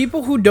 but to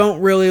people who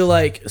don't really,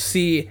 like,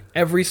 see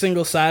every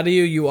single side of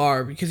you, you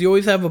are. Because you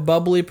always have a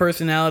bubbly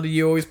personality,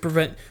 you always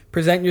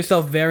present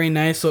yourself very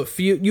nice, so if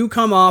you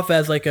come off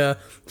as, like, a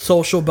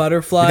social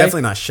butterfly... You're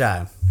definitely not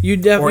shy.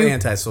 Or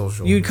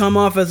antisocial. You come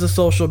off as a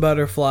social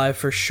butterfly,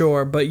 for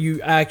sure, but you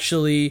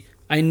actually...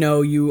 I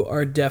know you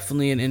are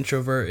definitely an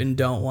introvert and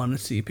don't want to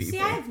see people. See,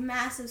 I have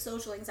massive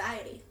social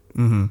anxiety.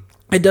 Mm-hmm.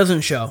 It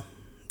doesn't show,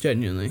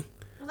 genuinely.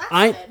 Well,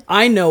 that's good.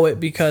 I know it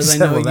because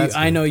I know Well,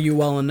 I know you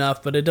well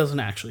enough, but it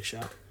doesn't actually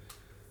show.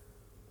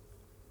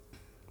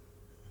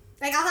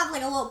 Like, I'll have,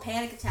 like, a little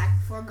panic attack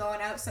before going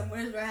out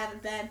somewhere where I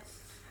haven't been.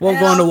 Well,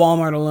 going to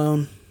Walmart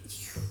alone.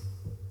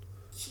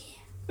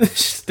 Yeah.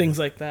 Things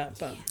like that.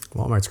 But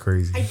Walmart's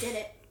crazy. I did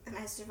it, and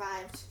I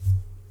survived.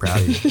 Proud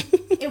of you.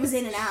 It was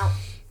in and out.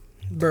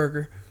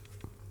 Burger.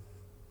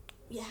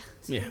 Yeah.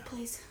 It's a good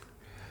place.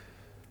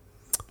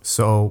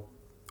 So,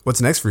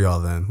 what's next for y'all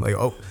then? Like,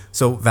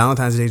 so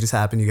Valentine's Day just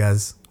happened. You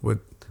guys, what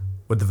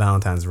the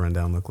Valentine's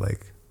rundown look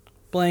like?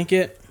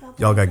 Blanket.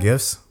 Y'all got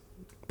gifts?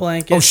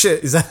 Blanket. Oh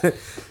shit! Is that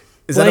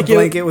a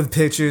blanket with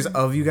pictures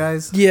of you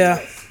guys?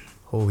 Yeah.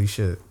 Holy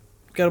shit!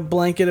 Got a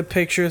blanket of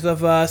pictures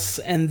of us,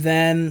 and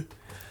then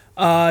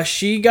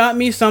she got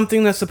me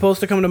something that's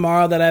supposed to come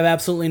tomorrow that I have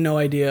absolutely no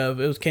idea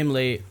of. Came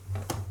late.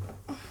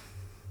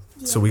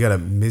 So we got a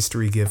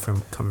mystery gift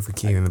coming for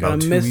Keenan in about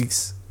 2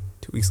 weeks.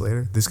 2 weeks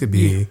later, this could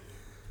be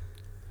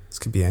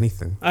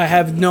anything. I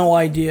have no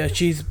idea.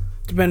 She's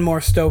been more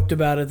stoked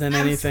about it than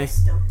anything.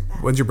 So stoked about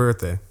it. When's your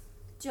birthday?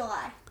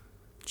 July.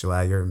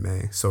 You're in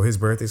May. So his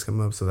birthday's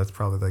coming up. So that's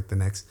probably like the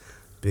next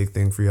big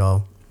thing for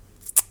y'all.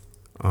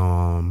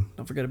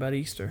 Don't forget about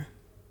Easter.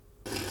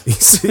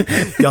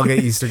 Y'all get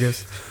Easter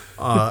gifts.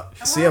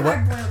 So yeah, what?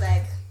 Hard-boiled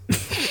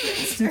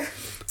egg.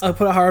 I'll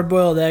put a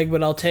hard-boiled egg,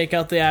 but I'll take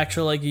out the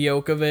actual like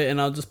yolk of it,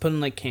 and I'll just put in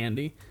like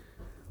candy.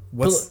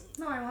 No,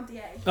 I want the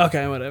egg.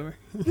 Okay, whatever.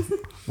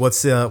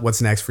 What's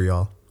next for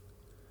y'all?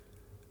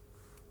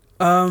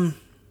 Kind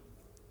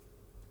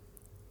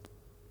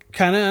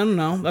of, I don't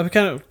know. I'm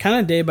kind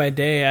of day by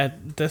day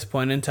at this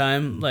point in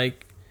time.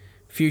 Like,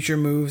 future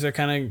moves are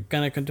kind of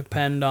gonna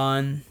depend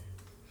on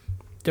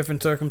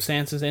different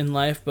circumstances in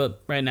life, but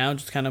right now,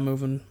 just kind of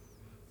moving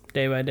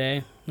day by day.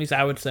 At least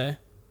I would say.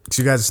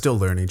 So you guys are still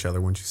learning each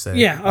other, wouldn't you say?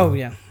 Yeah. Oh,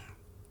 yeah.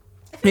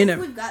 I feel like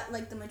we've got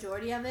like the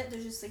majority of it.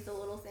 There's just like the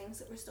little things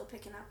that we're still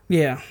picking up.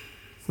 Yeah.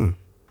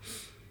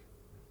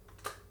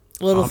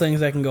 Little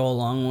things that can go a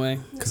long way.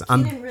 Because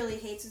Keenan really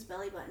hates his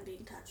belly button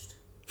being touched.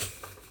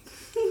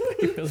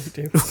 You really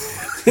do.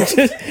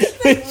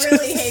 He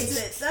really hates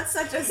it. That's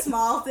such a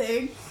small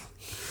thing.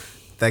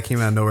 That came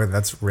out of nowhere.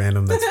 That's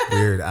random. That's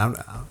weird. I've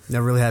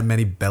never really had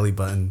many belly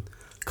button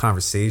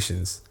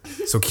conversations.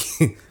 So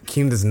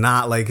Keenan does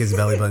not like his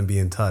belly button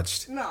being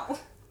touched. No. All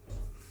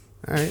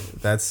right.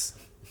 That's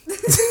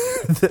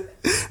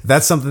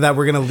something that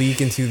we're going to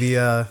leak into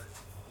the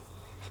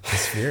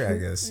sphere, I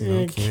guess.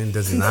 Keenan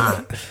does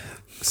not.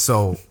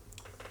 So,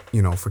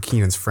 for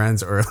Keenan's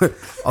friends or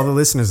all the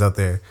listeners out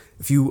there,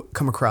 if you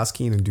come across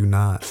Keenan, do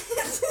not.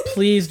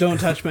 Please don't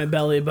touch my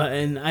belly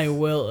button. I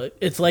will.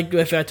 It's like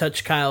if I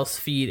touch Kyle's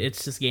feet,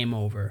 it's just game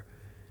over.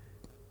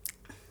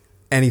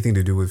 Anything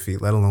to do with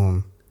feet, let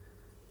alone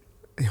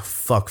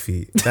fuck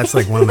feet. That's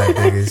like one of my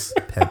biggest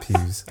pet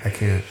peeves. I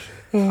can't.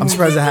 I'm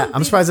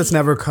surprised that's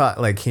never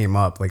came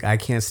up. Like, I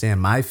can't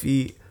stand my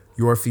feet,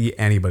 your feet,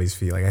 anybody's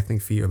feet. Like, I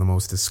think feet are the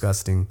most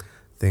disgusting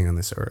thing on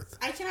this earth.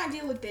 I cannot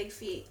deal with big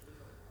feet.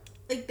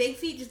 like big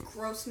feet just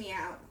gross me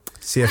out.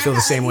 See, I feel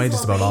the same way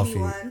just about all feet.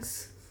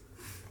 Ones.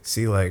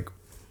 See, like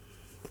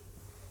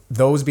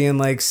those being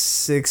like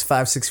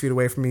 5, 6 feet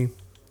away from me,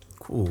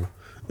 cool.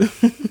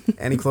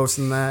 Any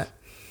closer than that,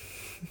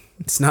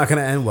 it's not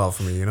gonna end well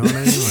for me. You know what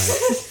I mean?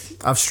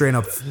 Like,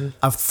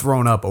 I've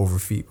thrown up over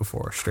feet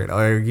before, straight up.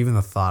 Or even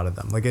the thought of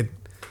them,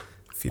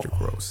 feet are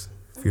gross.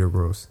 Feet are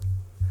gross.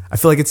 I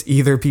feel like it's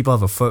either people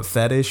have a foot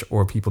fetish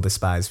or people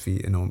despise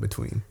feet and no in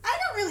between. I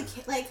don't really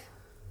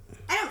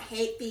I don't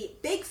hate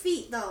feet. Big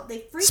feet though, they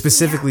freak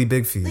Specifically me out.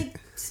 big feet. Like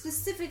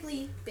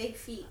specifically big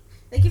feet.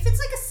 Like if it's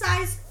like a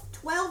size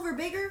 12 or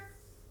bigger.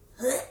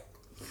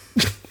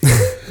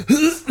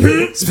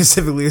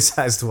 Specifically a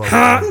size 12.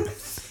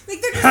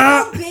 Like they're just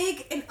so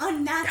big and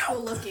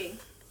unnatural looking.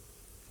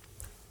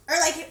 Or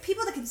like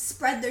people that can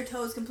spread their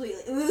toes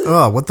completely.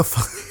 Oh, what the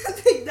fuck?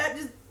 That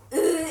just.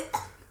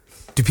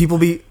 Do people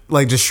be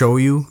like just show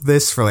you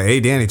this for like, hey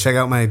Danny, check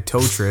out my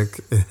toe trick,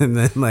 and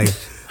then like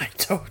my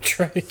toe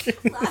trick.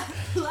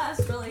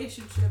 last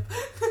relationship.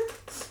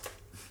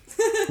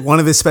 One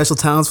of his special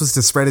talents was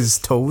to spread his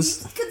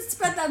toes. He could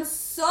spread them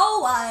so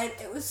wide.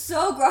 It was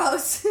so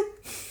gross.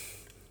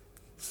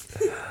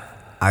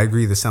 I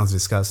agree. This sounds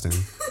disgusting.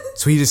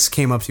 So he just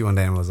came up to you one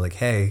day and was like,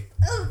 "Hey,"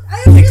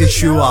 I picked really his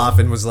shoe know. off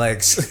and was like,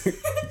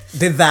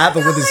 did that,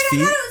 but with his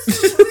feet. I thought it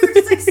was so, we were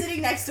just like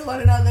sitting next to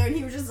one another, and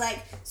he was just like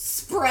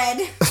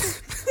spread.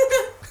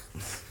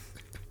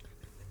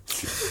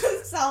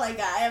 That's all I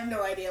got. I have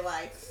no idea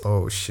why.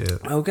 Oh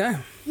shit. Okay.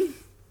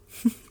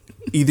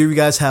 Either of you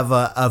guys have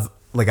a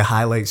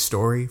highlight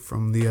story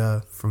from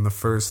the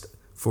first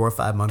 4 or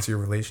 5 months of your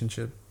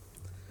relationship?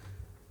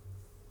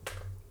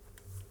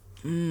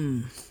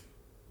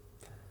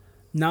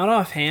 Not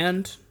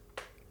offhand.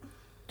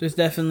 There's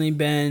definitely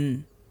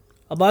been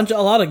a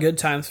lot of good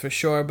times for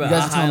sure, but You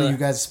guys are telling me you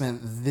guys spent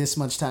this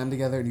much time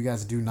together and you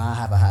guys do not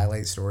have a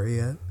highlight story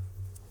yet?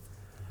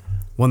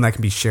 One that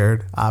can be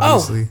shared,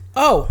 obviously.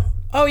 Oh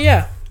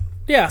yeah.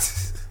 Yeah,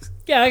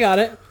 I got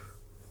it.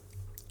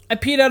 I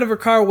peed out of her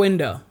car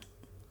window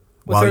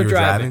with While her you were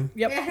driving. driving?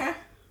 Yep. Yeah.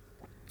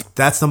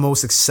 That's the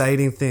most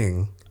exciting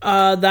thing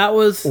That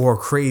was or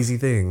crazy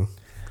thing.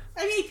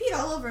 I mean, he peed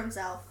all over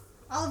himself.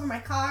 All over my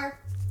car.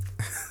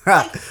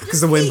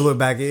 Because the wind blew it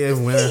back in.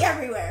 Pee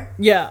everywhere.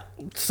 yeah.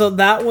 So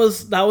that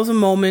was a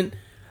moment.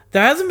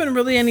 There hasn't been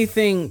really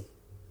anything.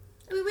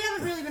 I mean, we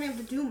haven't really been able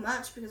to do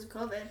much because of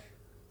COVID.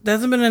 There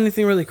hasn't been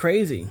anything really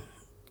crazy,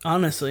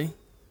 honestly.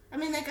 I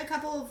mean, like a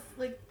couple of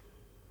like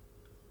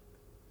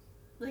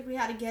we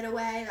had a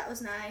getaway. That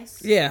was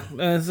nice. Yeah,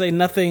 I was say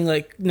nothing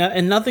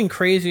and nothing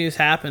crazy has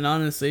happened.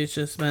 Honestly, it's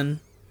just been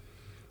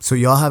So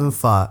y'all haven't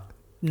fought.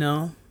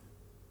 no.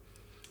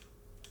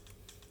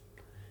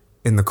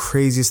 And the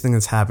craziest thing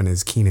that's happened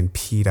is Keenan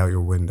peed out your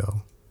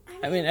window.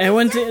 I mean, it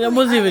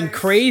wasn't even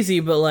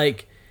crazy, but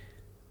like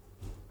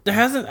there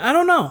hasn't. I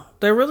don't know.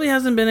 There really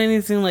hasn't been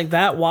anything like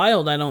that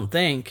wild. I don't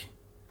think.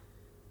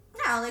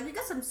 No, like we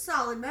got some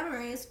solid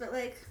memories, but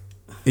like.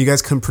 You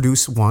guys couldn't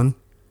produce one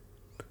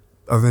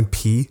other than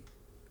pee?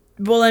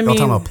 Well, I Y'all mean,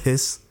 talking about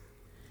piss?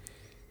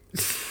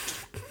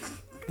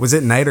 Was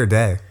it night or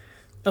day?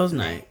 it was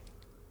night.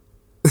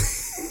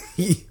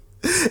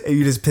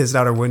 You just pissed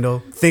out her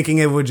window, thinking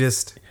it would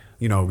just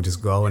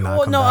go and not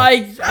Well, come no,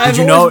 back. Did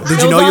you know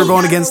you were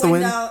going against the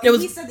wind?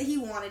 He said that he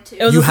wanted to.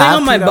 It was You a thing have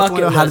on my peed out the bucket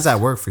window? list. How does that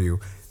work for you?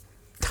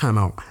 Time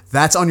out.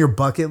 That's on your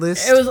bucket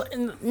list? It was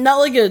not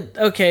like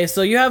okay,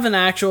 so you have an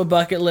actual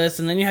bucket list,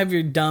 and then you have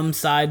your dumb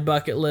side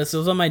bucket list. It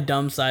was on my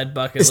dumb side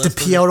bucket It's list.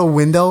 to pee out a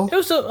window? It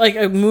was like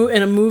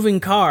in a moving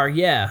car,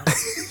 yeah.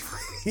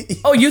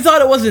 Oh, you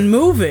thought it wasn't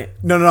moving?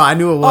 No, I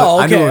knew it was. Oh,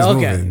 I knew okay, it was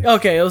okay, moving.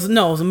 okay. It was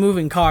a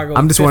moving car. Going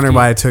I'm just 50. wondering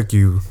why it took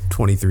you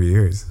 23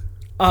 years.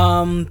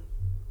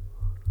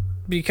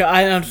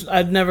 Because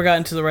I'd never got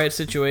into the right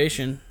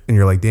situation, And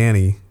you're like,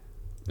 Danny,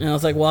 and I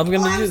was like, well, I'm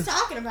Well, gonna I do. was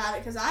talking about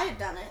it because I had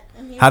done it.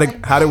 And he how'd was it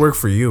like, how'd it work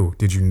for you?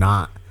 Did you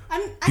not?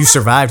 You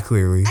survived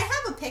clearly. I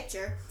have a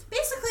picture.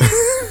 Basically,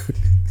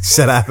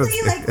 Said I have a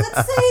like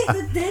let's say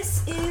that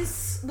this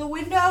is the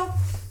window.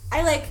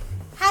 I like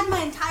had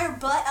my entire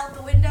butt out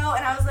the window,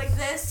 and I was like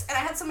this, and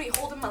I had somebody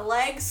holding my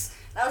legs.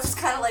 And I was just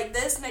kind of like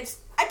this, and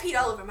I peed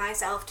all over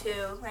myself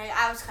too. Right,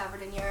 I was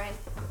covered in urine.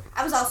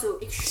 I was also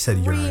said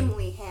urine.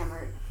 extremely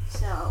hammered,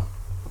 so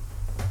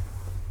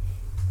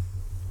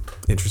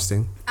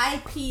Interesting. I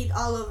peed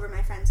all over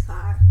my friend's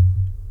car.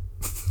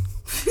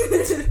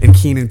 And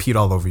Keenan peed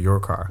all over your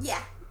car.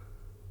 Yeah.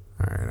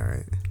 All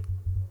right.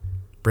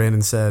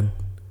 Brandon said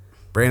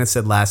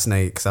last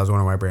night, because I was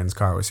wondering why Brandon's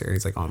car was here.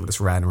 He's like, oh, I'm just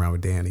riding around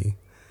with Danny.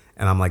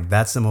 And I'm like,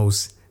 that's the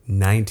most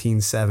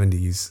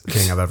 1970s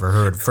thing I've ever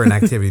heard for an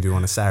activity to do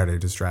on a Saturday,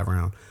 just drive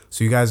around.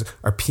 So you guys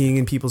are peeing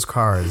in people's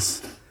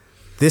cars.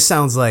 This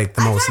sounds like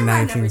the most I drive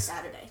around 19th. every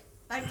Saturday.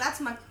 Like that's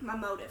my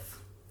motive.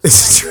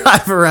 Is to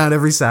drive around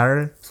every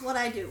Saturday? It's what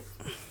I do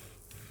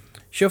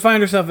She'll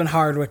find herself in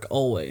Hardwick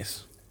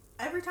always.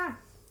 every time.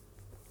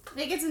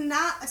 Like it's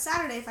not a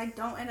Saturday if I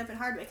don't end up in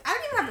Hardwick. I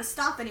don't even have to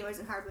stop anyways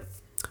in Hardwick.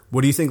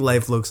 What do you think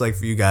life looks like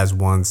for you guys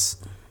once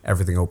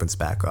everything opens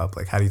back up?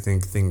 Like, how do you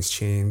think things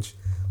change?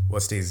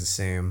 What stays the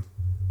same?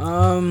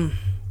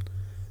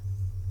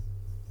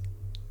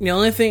 The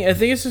only thing, I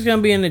think it's just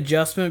gonna be an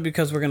adjustment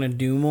because we're gonna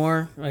do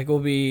more. Like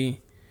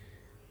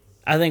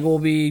I think we'll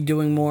be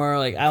doing more.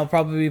 Like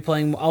I'll be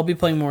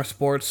playing more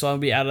sports, so I'll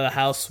be out of the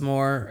house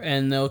more,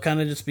 and they'll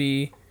kind of just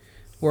be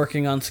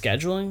working on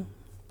scheduling,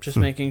 just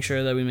making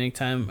sure that we make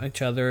time with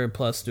each other,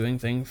 plus doing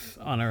things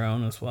on our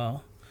own as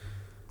well.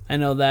 I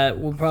know that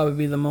will probably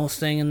be the most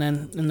thing, and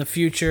then in the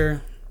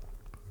future,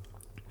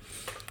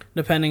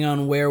 depending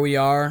on where we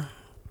are,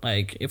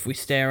 like if we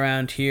stay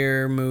around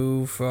here,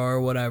 move,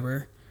 or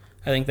whatever,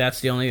 I think that's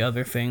the only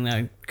other thing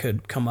that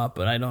could come up,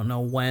 but I don't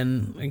know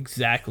when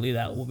exactly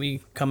that will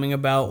be coming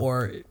about,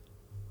 or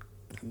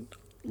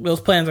those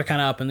plans are kind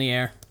of up in the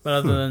air. But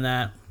other than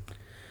that,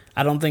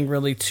 I don't think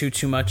really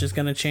too much is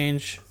going to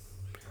change.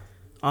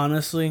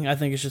 Honestly, I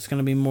think it's just going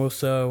to be more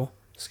so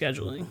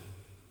scheduling.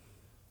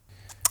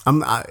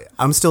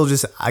 I'm still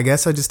just, I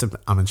guess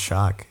I'm in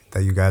shock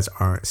that you guys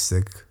aren't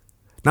sick.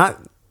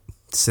 Not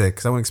sick,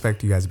 because I wouldn't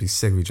expect you guys to be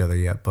sick of each other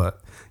yet,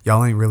 but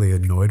y'all ain't really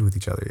annoyed with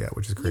each other yet,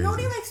 which is crazy. You know what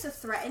he likes to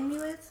threaten me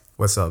with?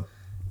 What's up?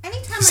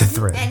 Anytime I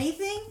do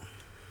anything,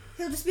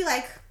 he'll just be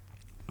like,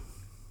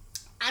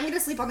 I'm going to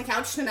sleep on the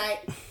couch tonight.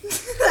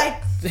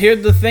 Like, here,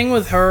 the thing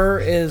with her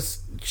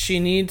is she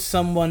needs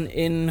someone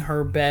in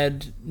her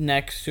bed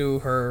next to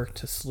her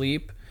to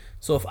sleep.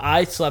 So if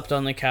I slept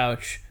on the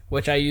couch,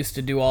 which I used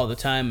to do all the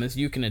time, as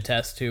you can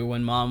attest to,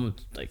 when mom was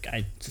like,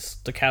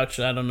 the couch,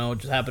 I don't know,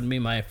 just happened to be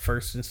my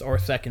first or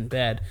second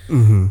bed.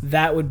 Mm-hmm.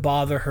 That would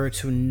bother her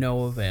to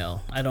no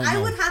avail. I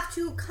would have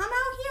to come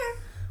out here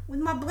with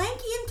my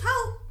blankie and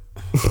tote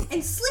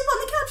and sleep on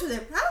the couch with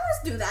him. I don't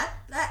want to do that.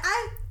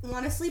 I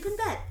want to sleep in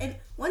bed. And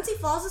once he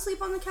falls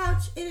asleep on the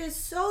couch, it is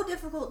so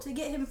difficult to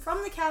get him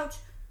from the couch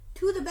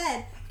to the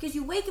bed because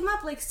you wake him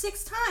up like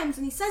 6 times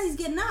and he says he's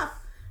getting up,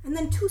 and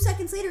then 2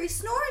 seconds later he's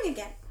snoring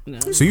again. No.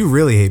 So you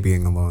really hate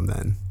being alone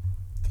then?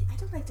 I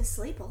don't like to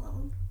sleep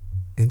alone.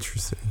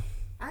 Interesting.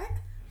 I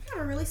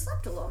never really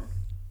slept alone.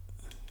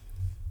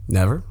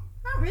 Never?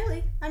 Not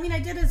really. I mean, I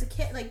did as a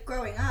kid, like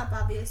growing up,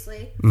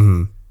 obviously.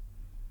 Mm-hmm.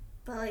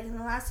 But like in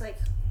the last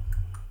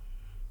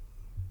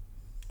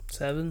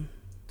 7?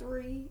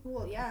 3,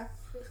 well, yeah.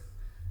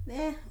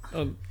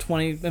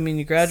 20, I mean,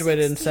 you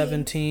graduated 16, in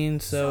 17,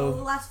 so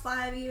the last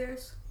 5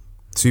 years.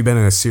 So you've been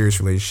in a serious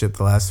relationship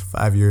the last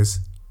 5 years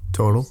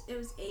total? It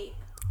was 8.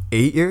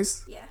 8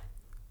 years? Yeah.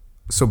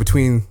 So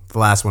between the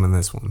last one and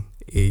this one,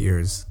 8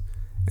 years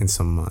and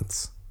some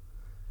months.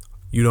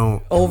 You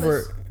don't...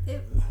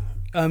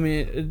 I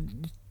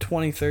mean,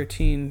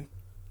 2013.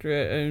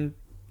 Yeah.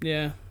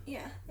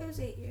 Yeah, it was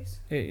 8 years.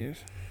 8 years.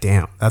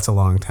 Damn, that's a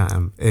long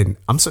time. And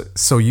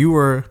so you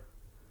were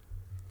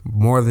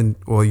more than...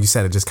 Well, you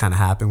said it just kind of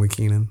happened with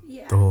Keenan?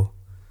 Yeah. The whole...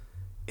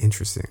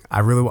 Interesting.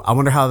 I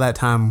wonder how that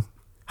time...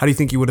 How do you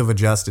think you would have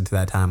adjusted to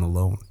that time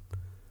alone?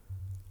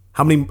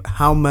 How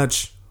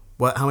much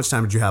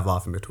time did you have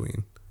off in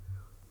between?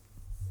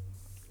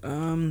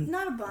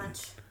 Not a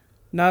bunch.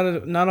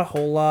 Not a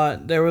whole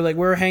lot. They were like,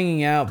 we were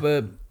hanging out,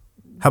 but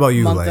how about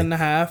you? Month and a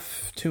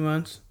half, 2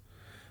 months.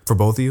 For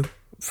both of you?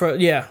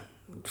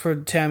 For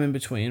time in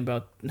between,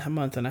 about a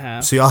month and a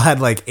half. So y'all had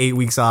like 8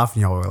 weeks off,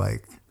 and y'all were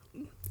like,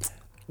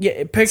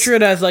 yeah. Picture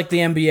it as like the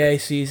NBA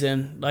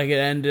season, like it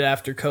ended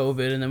after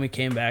COVID, and then we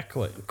came back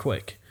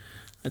quick.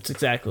 That's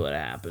exactly what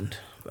happened.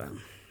 But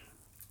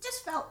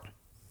just felt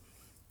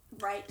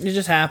right. It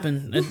just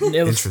happened.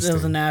 It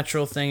was a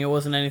natural thing. It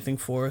wasn't anything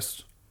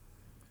forced.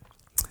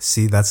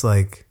 See, that's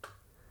like,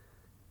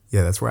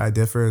 yeah, that's where I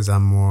differ. Is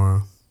I'm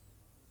more,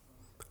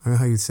 I don't know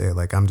how you'd say it.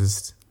 Like I'm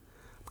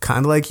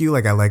kind of like you.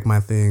 Like I like my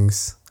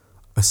things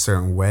a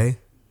certain way.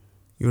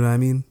 You know what I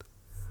mean?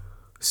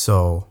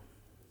 So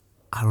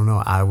I don't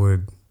know. I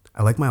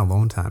like my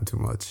alone time too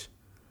much.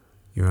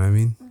 You know what I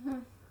mean? Mm-hmm.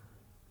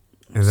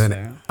 And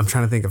then I'm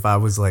trying to think if I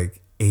was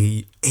like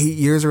 8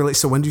 years early.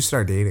 So when did you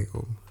start dating?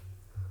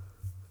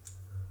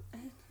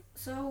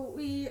 So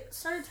we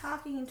started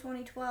talking in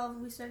 2012.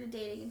 We started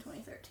dating in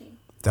 2013.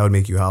 That would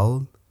make you how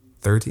old?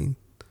 13?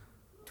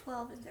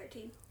 12 and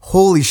 13.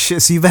 Holy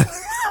shit! So you've been...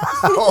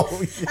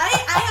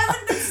 I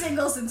haven't been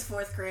single since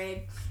 4th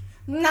grade.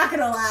 I'm not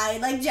gonna lie,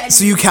 like genuinely.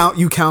 So you count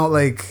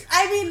like...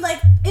 I mean, like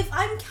if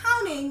I'm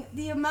counting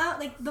the amount,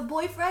 like the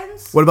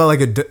boyfriends. What about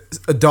like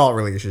adult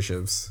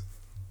relationships?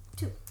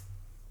 2.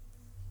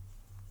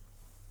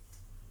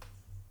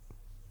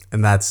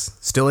 And that's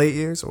still 8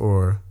 years,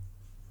 or?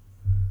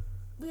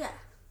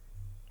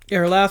 Yeah,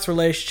 her last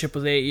relationship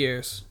was 8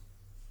 years.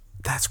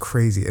 That's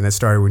crazy. And it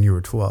started when you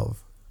were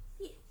 12.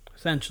 Yeah.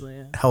 Essentially,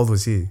 yeah. How old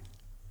was he?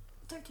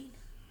 13.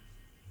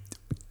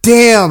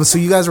 Damn! So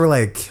you guys were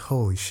like,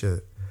 holy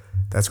shit.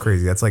 That's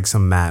crazy. That's like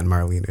some Matt and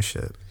Marlena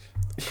shit.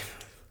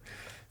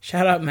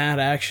 Shout out Matt,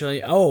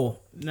 actually. Oh,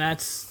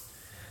 Matt's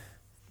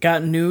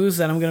got news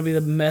that I'm going to be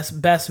the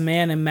best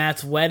man in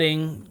Matt's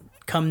wedding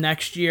come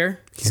next year.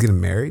 He's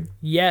getting married?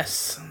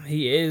 Yes,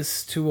 he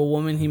is, to a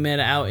woman he met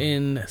out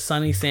in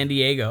sunny San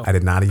Diego. I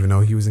did not even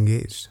know he was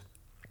engaged.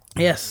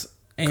 Yes.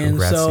 And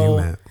congrats so to you,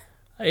 Matt.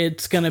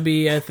 It's going to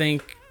be, I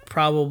think,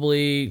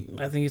 probably,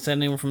 I think he said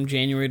anywhere from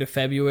January to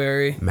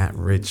February. Matt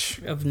Rich.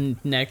 Of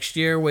next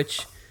year,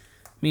 which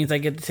means I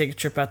get to take a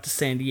trip out to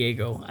San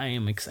Diego. I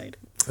am excited.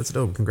 That's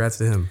dope. Congrats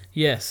to him.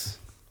 Yes.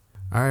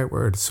 All right,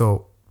 word.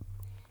 So,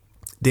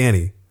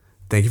 Danny,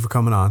 thank you for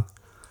coming on.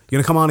 You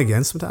gonna come on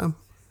again sometime?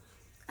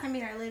 I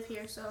mean, I live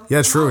here, so.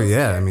 Yeah, true.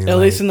 Yeah, I mean, at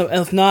least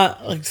if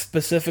not like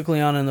specifically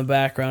on in the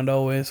background,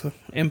 always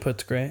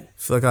input's great.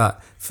 I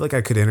feel like I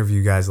could interview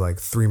you guys like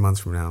 3 months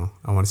from now.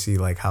 I want to see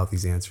like how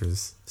these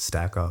answers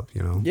stack up.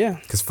 You know? Yeah.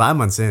 Because 5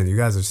 months in, you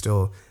guys are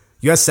still.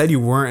 You guys said you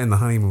weren't in the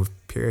honeymoon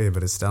period,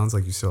 but it sounds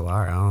like you still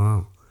are. I don't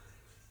know.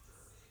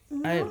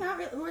 No, not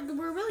really.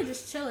 We're really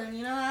just chilling.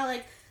 You know how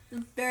like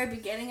the very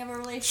beginning of a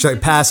relationship. Should I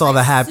pass all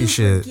the happy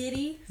shit?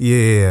 Giddy.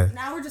 Yeah.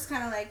 Now we're just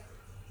kind of like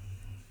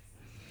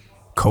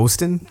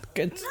coasting.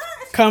 It's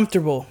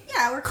comfortable.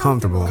 Yeah, we're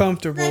comfortable.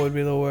 Comfortable like, would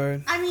be the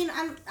word. I mean,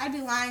 I'd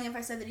be lying if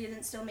I said that he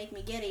didn't still make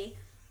me giddy,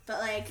 but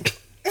like.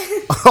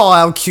 Oh,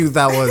 how cute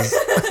that was.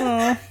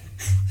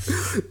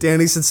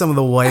 Danny said some of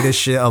the whitest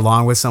shit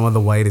along with some of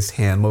the whitest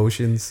hand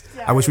motions.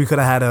 Yeah, I wish we could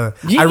have had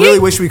I really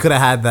wish we could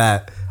have had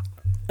that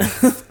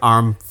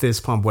arm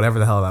fist pump, whatever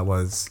the hell that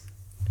was.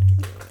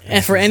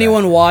 And for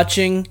anyone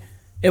watching,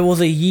 it was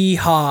a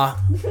yeehaw.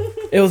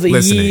 It was a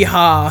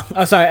yeehaw.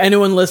 Oh, sorry,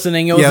 anyone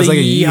listening, it was, like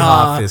a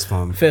yeehaw fist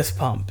pump. Fist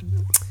pump.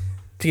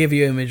 To give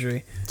you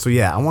imagery. So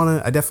yeah,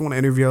 I definitely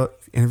want to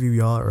interview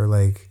y'all, or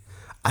like,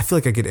 I feel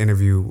like I could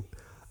interview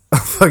a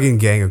fucking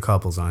gang of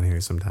couples on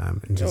here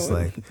sometime and just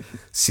like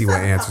see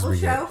what answers we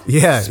get.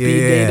 Yeah, Speed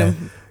date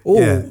them.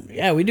 Oh,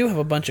 yeah, we do have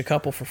a bunch of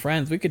couple for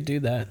friends. We could do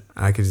that.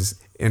 I could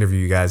just interview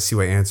you guys, see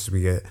what answers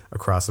we get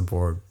across the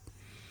board.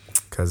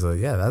 Because,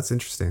 yeah, that's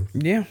interesting.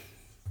 Yeah.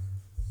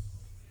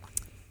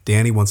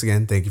 Danny, once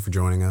again, thank you for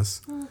joining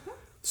us. Mm-hmm.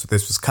 So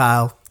this was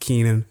Kyle,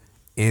 Keenan,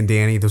 and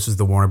Danny. This was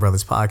the Warner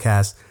Brothers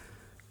podcast.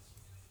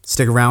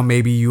 Stick around.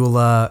 Maybe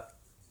you'll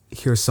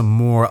hear some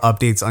more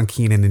updates on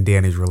Keenan and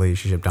Danny's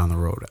relationship down the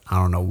road. I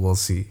don't know. We'll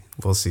see.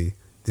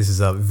 This is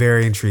a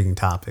very intriguing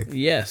topic.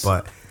 Yes.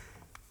 But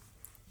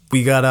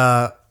we got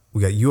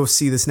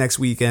UFC this next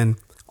weekend.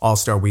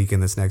 All-Star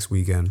Weekend this next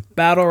weekend.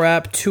 Battle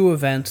Rap, 2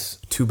 events.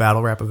 2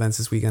 Battle Rap events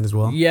this weekend as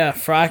well? Yeah,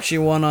 for actually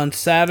one on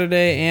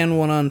Saturday and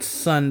one on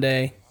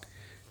Sunday.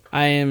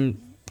 I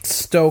am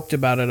stoked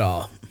about it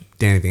all.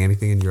 Danny,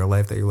 anything in your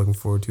life that you're looking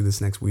forward to this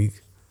next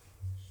week?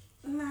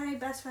 My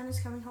best friend is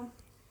coming home.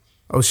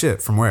 Oh,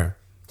 shit. From where?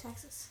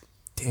 Texas.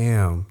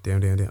 Damn.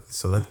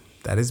 So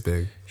that is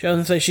big. She was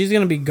going to say she's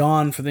going to be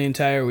gone for the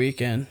entire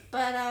weekend.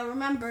 But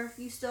remember,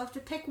 you still have to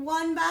pick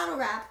one Battle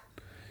Rap.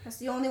 That's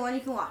the only one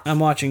you can watch. I'm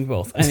watching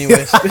both.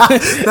 Anyways. that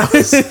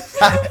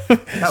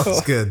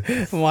was good.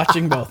 I'm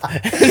watching both.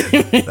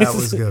 That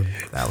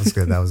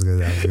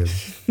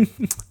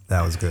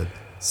was good.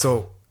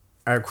 So,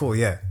 all right, cool.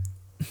 Yeah.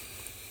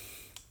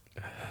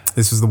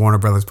 This was the Warner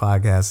Brothers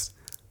podcast.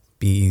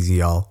 Be easy,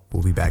 y'all.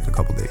 We'll be back in a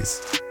couple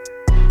days.